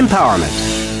America Empowerment.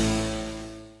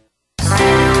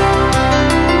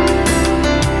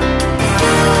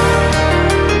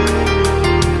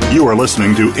 You are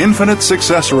listening to Infinite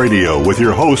Success Radio with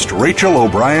your host, Rachel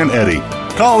O'Brien Eddy.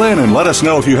 Call in and let us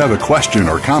know if you have a question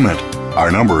or comment.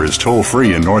 Our number is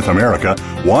toll-free in North America,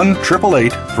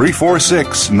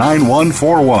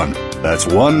 1-888-346-9141. That's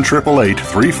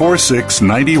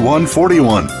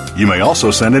 1-888-346-9141. You may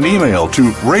also send an email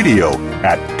to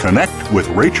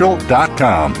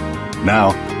radio@connectwithrachel.com.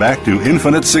 Now, back to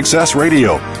Infinite Success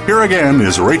Radio. Here again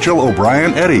is Rachel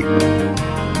O'Brien Eddy.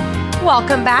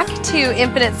 Welcome back to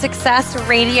Infinite Success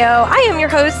Radio. I am your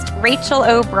host, Rachel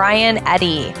O'Brien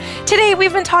Eddy. Today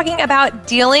we've been talking about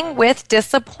dealing with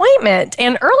disappointment.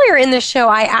 And earlier in the show,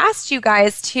 I asked you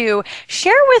guys to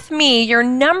share with me your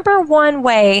number one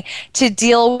way to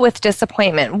deal with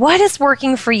disappointment. What is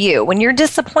working for you? When you're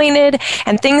disappointed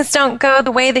and things don't go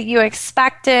the way that you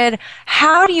expected,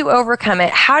 how do you overcome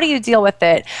it? How do you deal with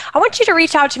it? I want you to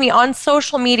reach out to me on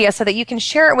social media so that you can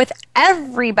share it with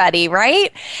everybody,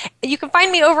 right? You can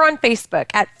find me over on Facebook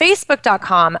at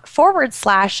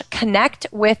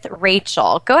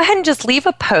facebook.com/connectwithrachel. Go ahead and just leave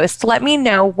a post. Let me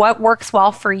know what works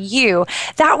well for you.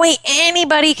 That way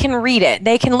anybody can read it.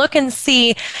 They can look and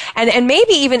see and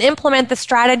maybe even implement the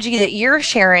strategy that you're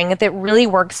sharing that really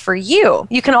works for you.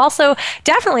 You can also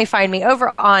definitely find me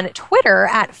over on Twitter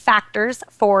at Factors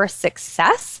for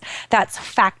Success. That's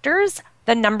Factors,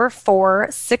 the number 4,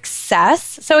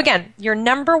 success. So again, your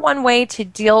number one way to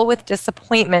deal with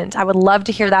disappointment. I would love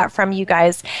to hear that from you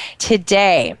guys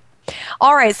today.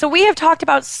 All right, so we have talked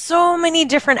about so many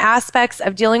different aspects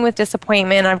of dealing with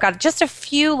disappointment. I've got just a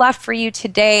few left for you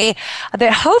today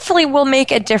that hopefully will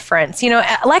make a difference. You know,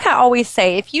 like I always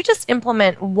say, if you just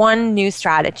implement one new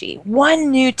strategy,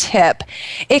 one new tip,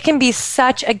 it can be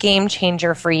such a game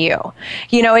changer for you.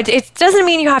 You know, it doesn't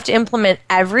mean you have to implement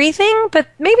everything, but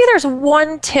maybe there's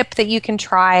one tip that you can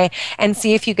try and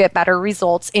see if you get better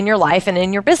results in your life and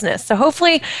in your business. So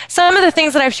hopefully some of the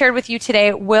things that I've shared with you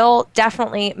today will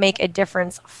definitely make a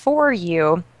difference for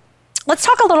you. let's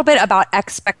talk a little bit about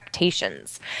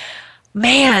expectations.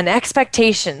 Man,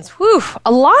 expectations. Whew.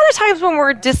 A lot of times when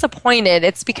we're disappointed,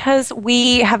 it's because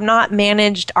we have not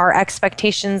managed our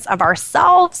expectations of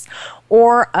ourselves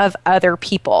or of other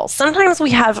people. Sometimes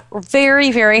we have very,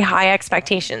 very high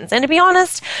expectations. And to be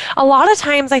honest, a lot of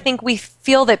times I think we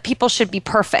feel that people should be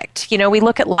perfect. You know, we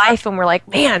look at life and we're like,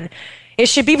 man, it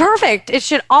should be perfect. It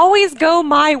should always go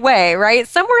my way, right?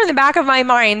 Somewhere in the back of my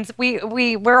minds,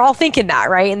 we're all thinking that,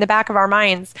 right? In the back of our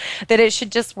minds, that it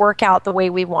should just work out the way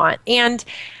we want. And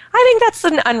I think that's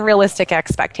an unrealistic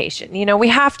expectation. You know, we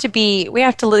have to be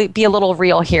a little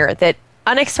real here, that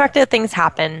unexpected things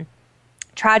happen.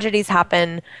 Tragedies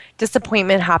happen,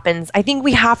 disappointment happens. I think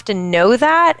we have to know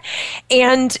that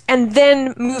and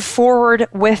then move forward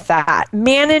with that.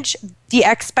 Manage the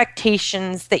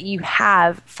expectations that you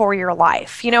have for your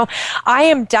life. You know, I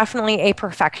am definitely a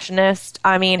perfectionist.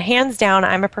 I mean, hands down,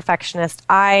 I'm a perfectionist.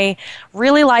 I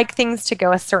really like things to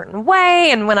go a certain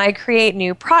way. And when I create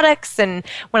new products and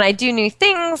when I do new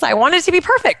things, I want it to be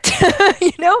perfect.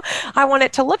 You know, I want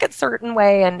it to look a certain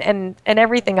way and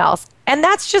everything else. And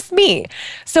that's just me.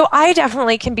 So I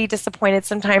definitely can be disappointed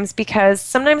sometimes because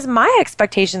sometimes my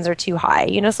expectations are too high.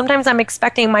 You know, sometimes I'm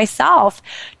expecting myself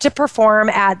to perform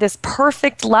at this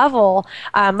perfect level,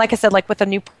 like I said, like with a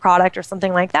new product or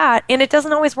something like that, and it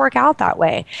doesn't always work out that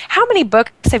way. How many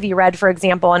books have you read, for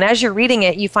example, and as you're reading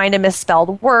it, you find a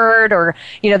misspelled word, or,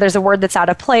 you know, there's a word that's out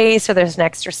of place, or there's an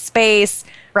extra space,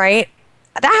 right?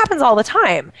 That happens all the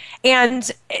time. And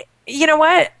you know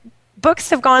what?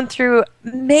 Books have gone through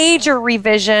major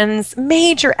revisions,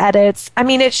 major edits. I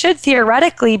mean, it should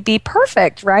theoretically be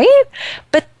perfect, right?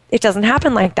 But it doesn't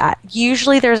happen like that.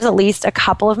 Usually there's at least a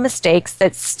couple of mistakes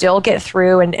that still get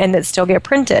through and that still get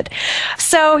printed.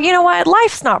 So, you know what?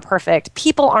 Life's not perfect.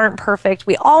 People aren't perfect.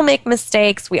 We all make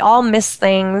mistakes. We all miss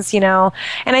things, you know.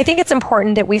 And I think it's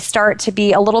important that we start to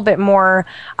be a little bit more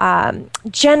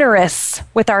generous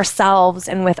with ourselves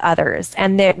and with others,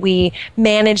 and that we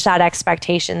manage that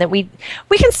expectation, that we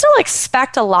can still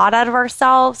expect a lot out of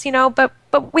ourselves, you know, but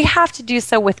we have to do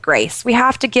so with grace. We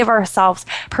have to give ourselves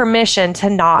permission to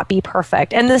not be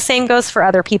perfect. And the same goes for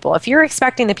other people. If you're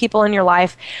expecting the people in your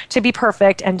life to be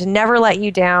perfect and to never let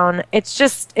you down,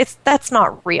 that's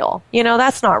not real. You know,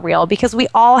 that's not real, because we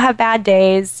all have bad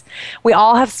days. We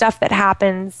all have stuff that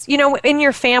happens. You know, in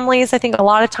your families, I think a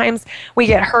lot of times we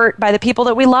get hurt by the people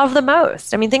that we love the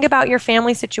most. I mean, think about your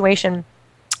family situation.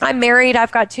 I'm married,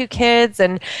 I've got 2 kids,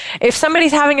 and if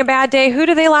somebody's having a bad day, who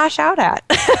do they lash out at?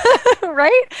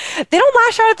 Right? They don't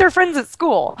lash out at their friends at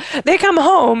school. They come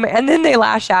home and then they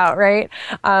lash out, right?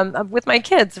 With my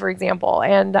kids, for example.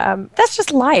 And that's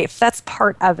just life. That's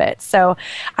part of it. So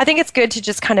I think it's good to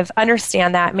just kind of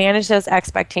understand that, manage those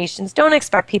expectations. Don't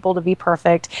expect people to be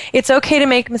perfect. It's okay to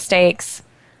make mistakes.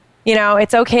 You know,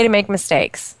 it's okay to make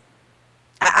mistakes.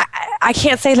 I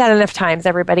can't say that enough times,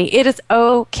 everybody. It is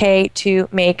okay to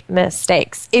make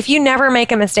mistakes. If you never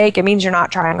make a mistake, it means you're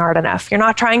not trying hard enough. You're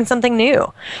not trying something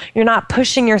new. You're not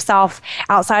pushing yourself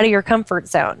outside of your comfort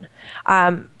zone.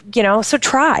 You know, so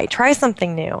try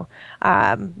something new.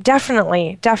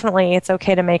 Definitely, it's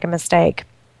okay to make a mistake.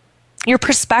 Your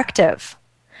perspective.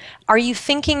 Are you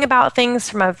thinking about things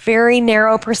from a very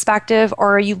narrow perspective,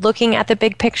 or are you looking at the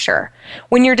big picture?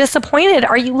 When you're disappointed,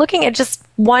 are you looking at just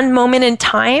one moment in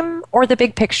time or the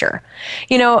big picture?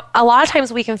 You know, a lot of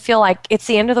times we can feel like it's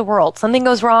the end of the world. Something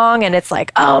goes wrong and it's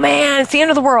like, oh man, it's the end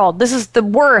of the world. This is the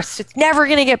worst. It's never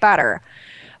going to get better.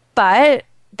 But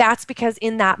that's because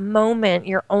in that moment,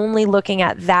 you're only looking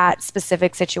at that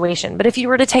specific situation. But if you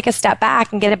were to take a step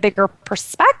back and get a bigger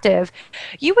perspective,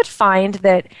 you would find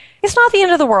that it's not the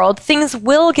end of the world. Things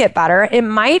will get better. It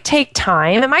might take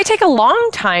time. It might take a long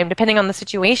time, depending on the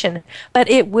situation, but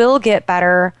it will get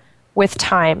better with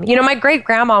time. You know, my great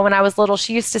grandma, when I was little,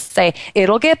 she used to say,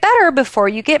 it'll get better before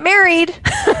you get married.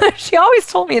 She always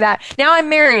told me that. Now I'm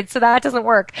married, so that doesn't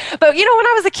work. But you know, when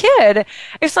I was a kid,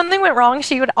 if something went wrong,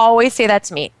 she would always say that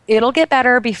to me. It'll get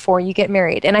better before you get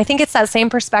married. And I think it's that same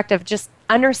perspective, just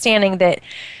understanding that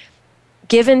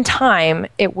given time,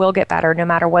 it will get better no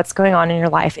matter what's going on in your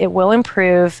life. It will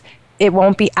improve. It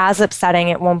won't be as upsetting.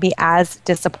 It won't be as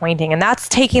disappointing. And that's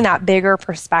taking that bigger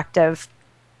perspective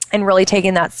and really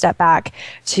taking that step back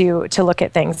to look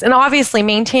at things. And obviously,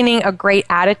 maintaining a great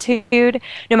attitude,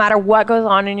 no matter what goes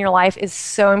on in your life, is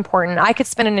so important. I could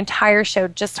spend an entire show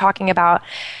just talking about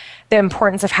the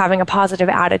importance of having a positive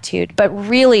attitude, but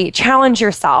really challenge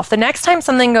yourself. The next time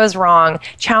something goes wrong,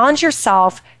 challenge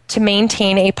yourself to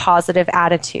maintain a positive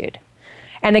attitude.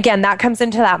 And again, that comes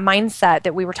into that mindset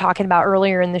that we were talking about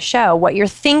earlier in the show. What you're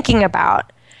thinking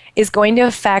about is going to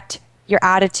affect your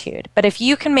attitude. But if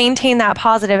you can maintain that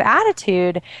positive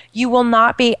attitude, you will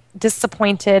not be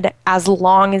disappointed as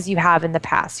long as you have in the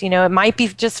past. It might be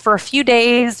just for a few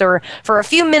days or for a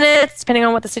few minutes, depending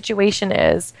on what the situation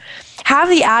is. Have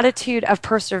the attitude of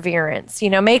perseverance.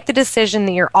 Make the decision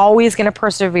that you're always going to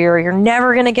persevere. You're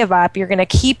never going to give up. You're going to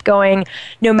keep going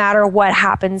no matter what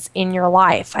happens in your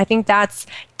life. I think that's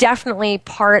definitely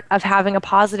part of having a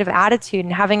positive attitude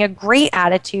and having a great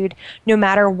attitude no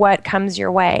matter what comes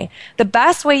your way. The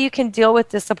best way you can deal with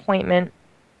disappointment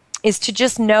is to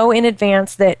just know in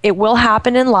advance that it will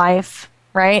happen in life,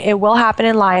 right? It will happen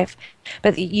in life,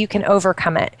 but that you can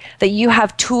overcome it, that you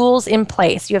have tools in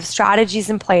place, you have strategies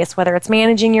in place, whether it's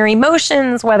managing your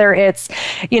emotions, whether it's,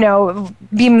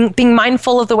 being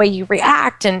mindful of the way you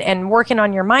react and working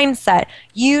on your mindset.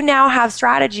 You now have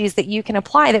strategies that you can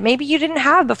apply that maybe you didn't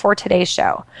have before today's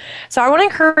show. So I want to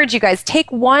encourage you guys,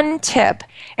 take one tip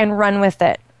and run with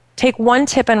it. Take one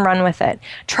tip and run with it.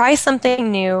 Try something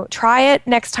new. Try it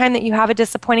next time that you have a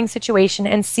disappointing situation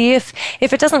and see if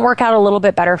it doesn't work out a little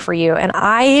bit better for you. And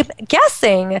I'm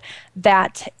guessing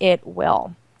that it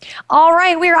will. All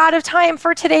right, we're out of time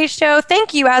for today's show.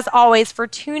 Thank you, as always, for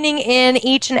tuning in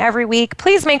each and every week.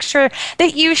 Please make sure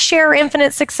that you share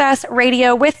Infinite Success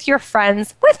Radio with your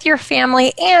friends, with your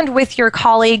family, and with your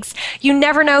colleagues. You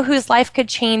never know whose life could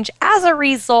change as a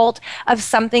result of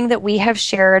something that we have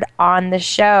shared on the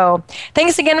show.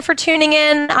 Thanks again for tuning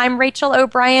in. I'm Rachel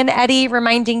O'Brien Eddy,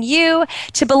 reminding you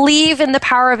to believe in the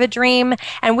power of a dream,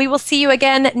 and we will see you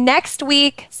again next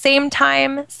week, same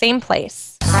time, same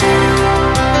place.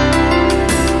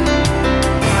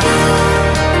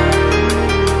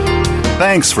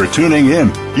 Thanks for tuning in.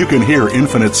 You can hear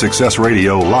Infinite Success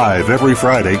Radio live every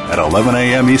Friday at 11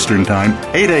 a.m. Eastern Time,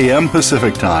 8 a.m.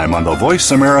 Pacific Time on the Voice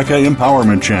America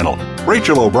Empowerment Channel.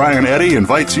 Rachel O'Brien Eddy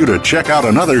invites you to check out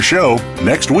another show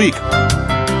next week.